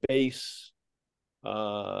seemingly a base,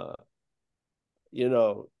 the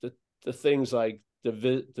things like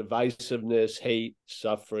divisiveness, hate,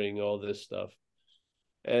 suffering, all this stuff,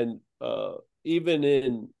 and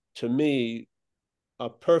even to me, a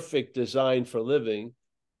perfect design for living.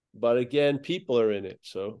 But again, people are in it,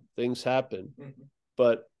 so things happen. Mm-hmm.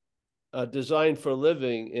 But a design for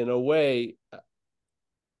living, in a way,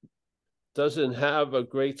 doesn't have a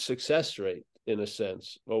great success rate, in a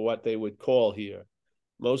sense, or what they would call here.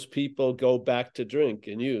 Most people go back to drink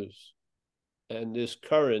and use. And this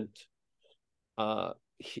current,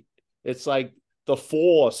 it's like the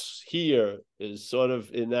force here is sort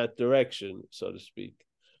of in that direction, so to speak,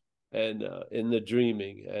 and in the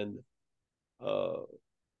dreaming. And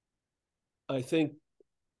I think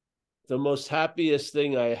the most happiest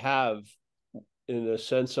thing I have in a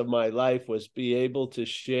sense of my life was be able to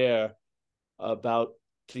share about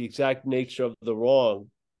the exact nature of the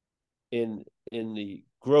wrong in the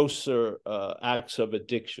grosser acts of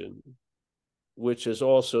addiction, which is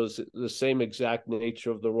also the same exact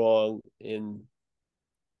nature of the wrong in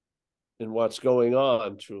what's going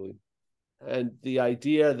on, truly. And the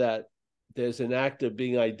idea that there's an act of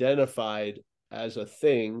being identified as a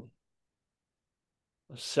thing,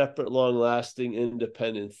 a separate, long-lasting,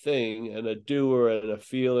 independent thing, and a doer and a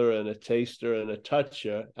feeler and a taster and a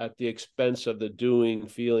toucher at the expense of the doing,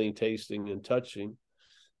 feeling, tasting, and touching.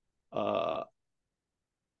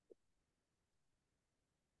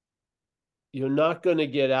 You're not going to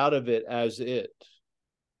get out of it as it.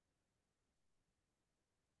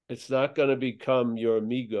 It's not going to become your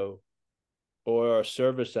amigo or a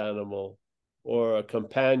service animal or a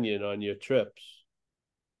companion on your trips.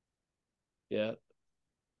 Yeah.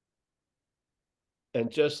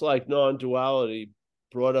 And just like non-duality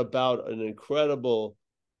brought about an incredible,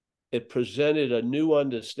 it presented a new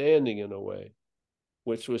understanding in a way,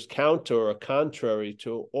 which was counter or contrary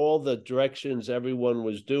to all the directions everyone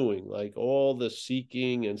was doing, like all the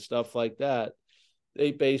seeking and stuff like that.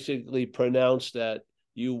 They basically pronounced that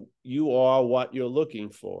you are what you're looking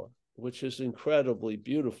for, which is incredibly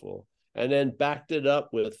beautiful, and then backed it up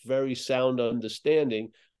with very sound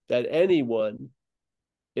understanding that anyone,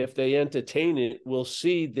 if they entertain it, will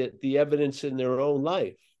see that the evidence in their own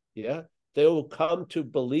life. Yeah, they will come to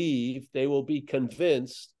believe, they will be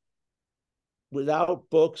convinced without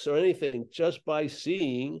books or anything, just by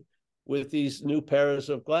seeing with these new pairs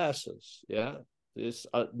of glasses. Yeah, this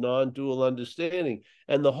non-dual understanding.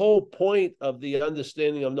 And the whole point of the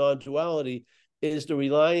understanding of non-duality is the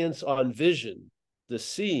reliance on vision, the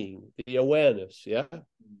seeing, the awareness. Yeah,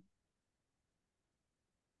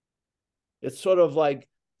 it's sort of like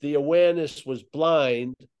the awareness was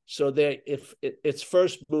blind, so that if its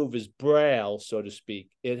first move is braille, so to speak,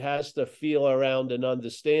 it has to feel around an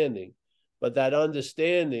understanding, but that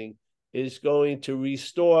understanding is going to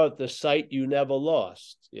restore the sight you never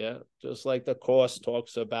lost. Yeah, just like the Course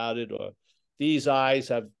talks about it, or these eyes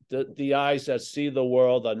have the eyes that see the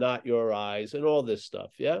world are not your eyes, and all this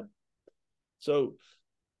stuff. Yeah, so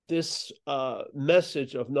this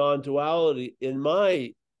message of non-duality, in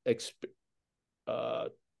my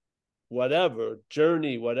whatever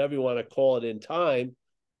journey, whatever you want to call it in time,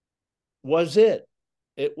 was it.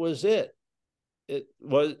 It was it. It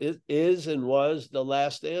is and was the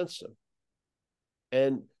last answer.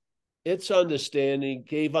 And its understanding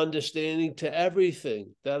gave understanding to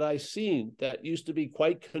everything that I seen that used to be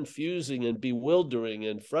quite confusing and bewildering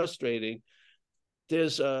and frustrating.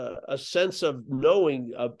 There's a sense of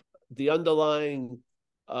knowing the underlying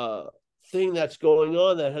thing that's going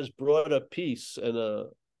on that has brought a peace and a,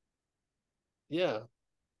 yeah.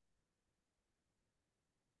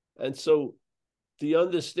 And so the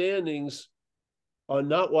understandings are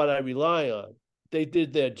not what I rely on. They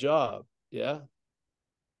did their job. Yeah.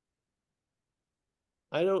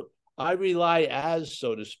 I rely as,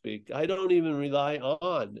 so to speak. I don't even rely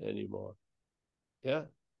on anymore. Yeah.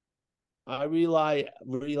 I rely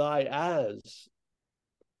as.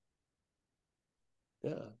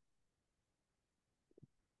 Yeah.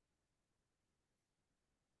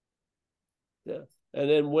 Yeah. And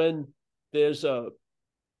then when there's a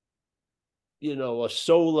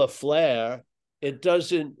solar flare,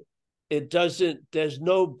 there's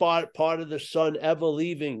no part of the sun ever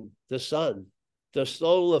leaving the sun. The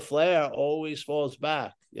solar flare always falls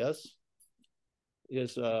back. Yes.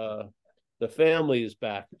 Yes. The family is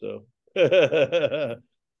back, though.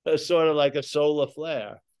 It's sort of like a solar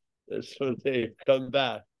flare. So they come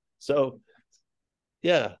back. So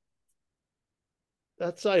yeah,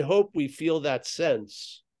 I hope we feel that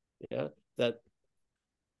sense. Yeah, that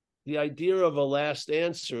the idea of a last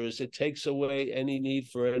answer is it takes away any need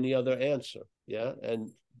for any other answer. Yeah. And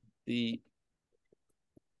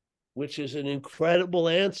which is an incredible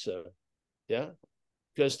answer. Yeah.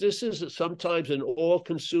 Because this is sometimes an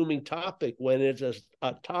all-consuming topic when it's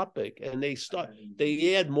a topic, and they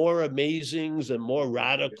add more amazings and more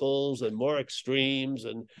radicals and more extremes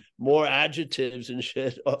and more adjectives and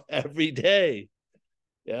shit every day.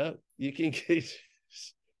 Yeah. You can get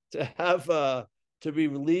to have to be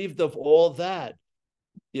relieved of all that.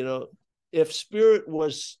 If spirit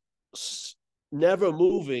was never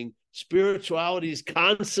moving, spirituality is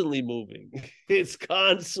constantly moving. It's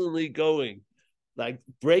constantly going like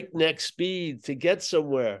breakneck speed to get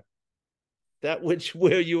somewhere,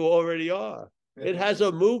 where you already are. It has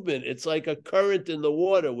a movement. It's like a current in the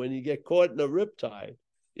water when you get caught in a riptide.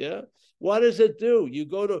 Yeah. What does it do?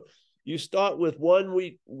 You start with one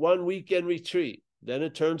weekend retreat. Then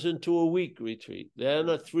it turns into a week retreat, then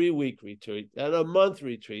a 3-week retreat, then a month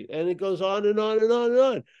retreat, and it goes on and on and on and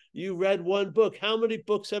on. You read one book. How many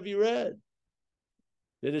books have you read?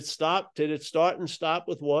 Did it stop? Did it start and stop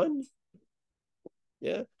with one?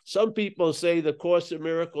 Yeah. Some people say the Course in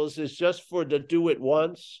Miracles is just for to do it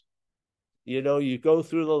once. You go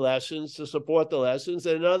through the lessons to support the lessons,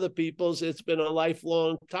 and other people's it's been a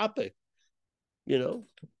lifelong topic.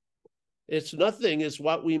 It's nothing, it's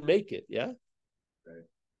what we make it. Yeah. Right.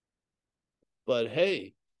 But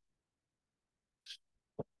hey,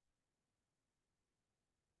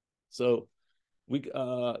 so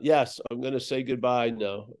yes, I'm going to say goodbye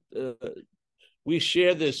now. We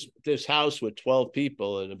share this house with 12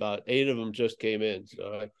 people, and about 8 of them just came in.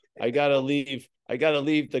 So I gotta leave. I gotta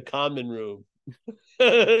leave the common room.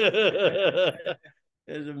 There's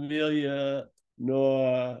Amelia,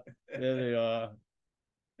 Nora. There they are.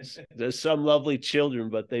 There's some lovely children,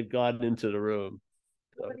 but they've gotten into the room.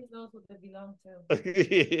 Nobody knows what they belong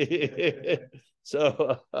to.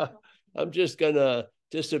 So I'm just gonna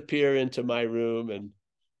disappear into my room and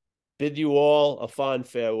bid you all a fond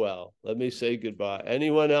farewell. Let me say goodbye.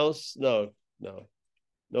 Anyone else? No, no,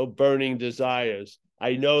 no burning desires.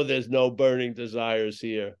 I know there's no burning desires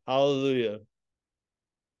here. Hallelujah.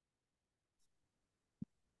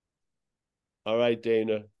 All right,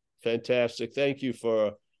 Dana. Fantastic. Thank you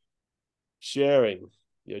for sharing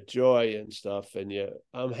your joy and stuff. And yeah,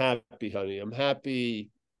 I'm happy, honey. I'm happy.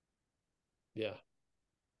 Yeah.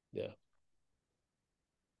 Yeah.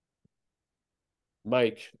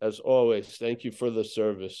 Mike, as always, thank you for the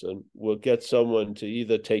service. And we'll get someone to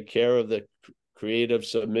either take care of the creative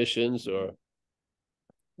submissions, or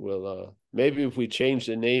we'll maybe if we change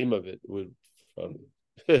the name of it, would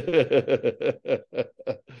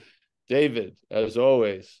David, as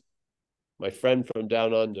always, my friend from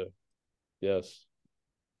down under. Yes.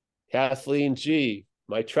 Kathleen G,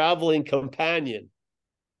 my traveling companion.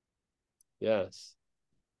 Yes.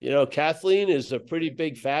 You know, Kathleen is a pretty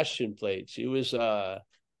big fashion plate. She was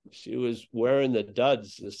wearing the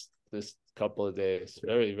duds this couple of days.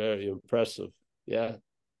 Very, very impressive. Yeah.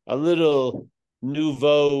 A little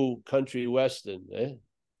nouveau country western, eh?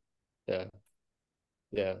 Yeah.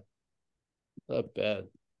 Yeah. Not bad.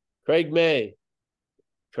 Craig May,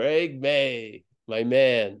 my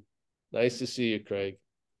man. Nice to see you, Craig.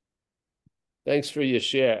 Thanks for your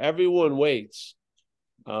share. Everyone waits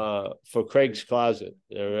for Craig's Closet.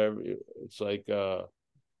 It's like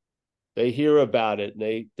they hear about it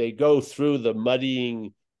and they go through the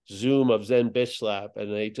muddying Zoom of Zen Bitch Slap,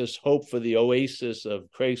 and they just hope for the oasis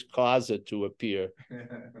of Craig's Closet to appear.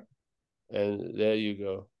 And there you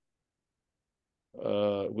go.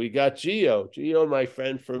 We got Gio, my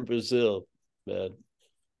friend from Brazil, man.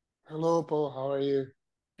 Hello, Paul. How are you?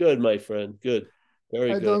 Good, my friend. Good.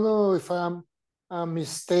 Very I good. don't know if I'm a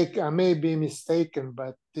mistake. I may be mistaken,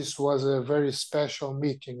 but this was a very special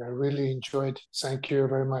meeting. I really enjoyed it. Thank you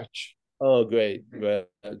very much. Oh, great.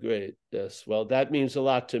 Great. Yes. Well, that means a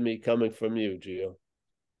lot to me coming from you, Gio.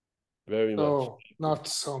 Very much. Oh, not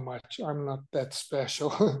so much. I'm not that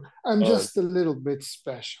special. I'm just a little bit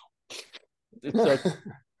special. It's okay.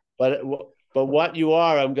 But what you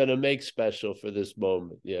are, I'm going to make special for this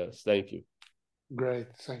moment. Yes. Thank you. Great.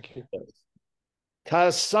 Thank you. Yes.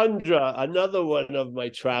 Cassandra, another one of my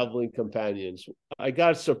traveling companions. I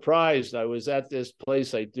got surprised. I was at this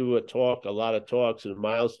place. I do a lot of talks in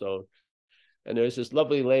Milestone. And there's this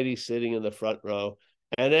lovely lady sitting in the front row.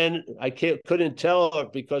 And then I couldn't tell her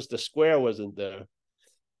because the square wasn't there.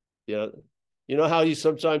 You know how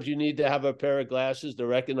sometimes you need to have a pair of glasses to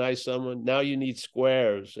recognize someone? Now you need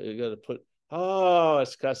squares. So you got to put, oh,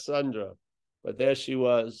 it's Cassandra. But there she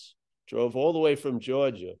was. Drove all the way from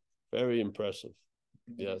Georgia. Very impressive.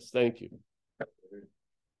 Yes, thank you.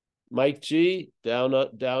 Mike G, down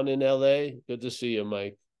in LA. Good to see you,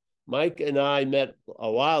 Mike. Mike and I met a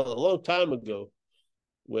long time ago,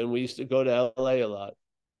 when we used to go to LA a lot.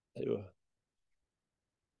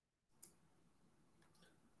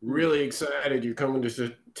 Really excited you're coming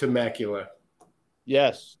to Temecula.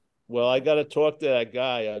 Yes. Well, I got to talk to that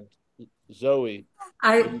guy, Zoe.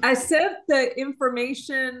 I sent the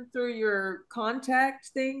information through your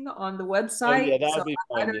contact thing on the website. Oh, yeah, that'll be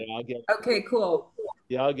fine. Yeah, I'll get it. Okay, cool.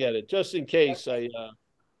 Yeah, I'll get it. Just in case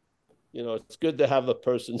it's good to have a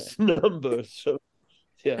person's number. So,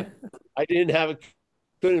 yeah, I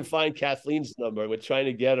couldn't find Kathleen's number. We're trying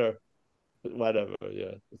to get her. Whatever.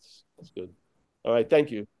 Yeah, it's good. All right. Thank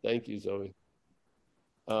you. Thank you, Zoe.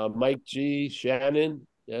 Mike G, Shannon.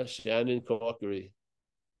 Yeah, Shannon Corkery.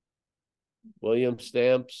 William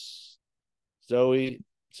Stamps. Zoe,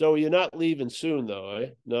 you're not leaving soon, though, eh?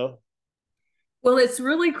 No? Well, it's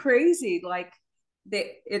really crazy. Like,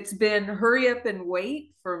 it's been hurry up and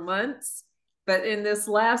wait for months. But in this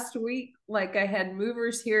last week, like, I had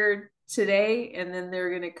movers here today, and then they're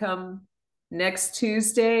going to come next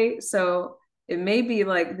Tuesday. So it may be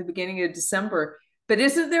like the beginning of December. But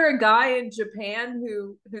isn't there a guy in Japan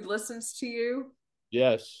who listens to you?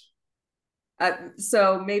 Yes.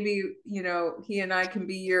 So maybe, he and I can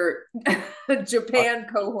be your Japan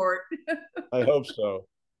cohort. I hope so.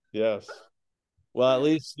 Yes. Well, at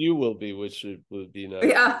least you will be, which would be nice.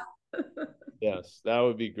 Yeah. Yes, that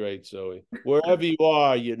would be great, Zoe. Wherever you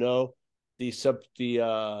are, the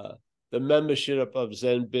membership of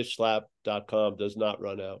ZenBitchSlap.com does not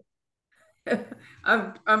run out.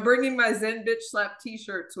 I'm bringing my Zen Bitch Slap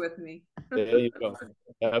t-shirts with me. There you go.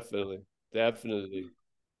 Definitely.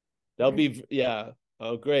 They'll be, yeah.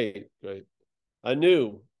 Oh, great.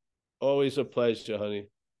 Always a pleasure, honey.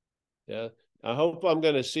 Yeah. I hope I'm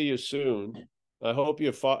going to see you soon. I hope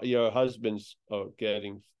your husband's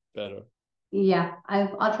getting better. Yeah,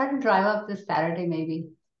 I'll try to drive up this Saturday maybe.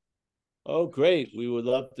 Oh, great. We would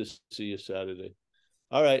love to see you Saturday.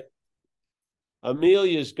 All right.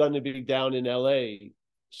 Amelia's going to be down in LA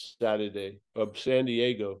Saturday, or San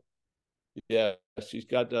Diego. Yeah, she's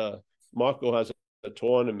got Marco has a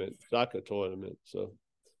tournament, soccer tournament. So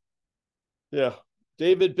yeah.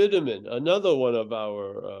 David Bitterman, another one of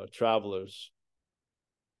our travelers.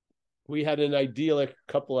 We had an idyllic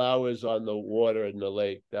couple hours on the water in the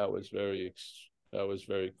lake. That was very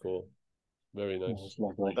cool. Very nice. That was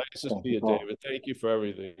lovely. Nice to Thank see you, you, Paul. David. Thank you for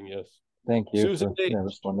everything. Yes. Thank you Susan for H.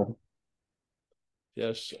 responding.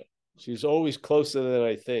 Yes, she's always closer than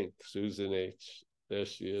I think. Susan H. There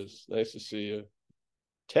she is. Nice to see you.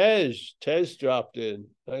 Tej dropped in.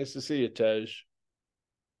 Nice to see you, Tej.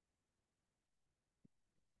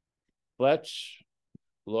 Fletch,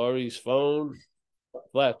 Laurie's phone.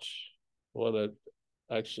 Fletch, want to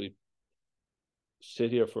actually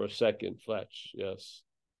sit here for a second. Fletch, yes.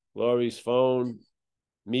 Laurie's phone.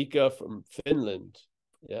 Mika from Finland.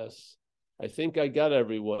 Yes. I think I got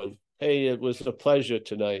everyone. Hey, it was a pleasure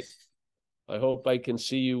tonight. I hope I can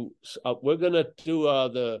see you. We're going to do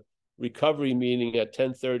the recovery meeting at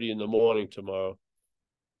 10:30 in the morning tomorrow.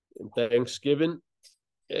 And Thanksgiving.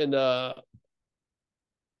 And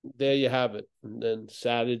there you have it. And then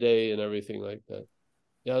Saturday and everything like that.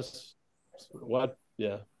 Yes. What?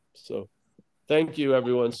 Yeah. So thank you,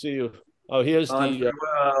 everyone. See you. Oh, here's the,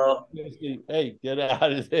 hey, get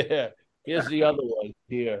out of there. Here's the other one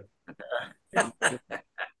here.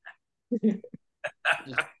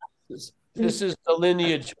 This is the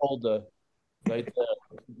lineage holder right there.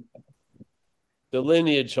 The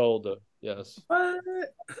lineage holder, yes.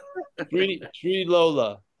 Sri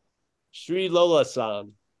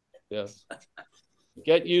Lola-san, yes.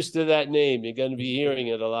 Get used to that name. You're going to be hearing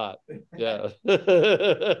it a lot. Yeah.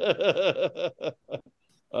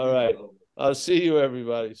 All right. I'll see you,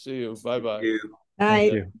 everybody. See you. Bye-bye.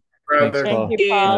 Night. Brother. Thank you, Paul.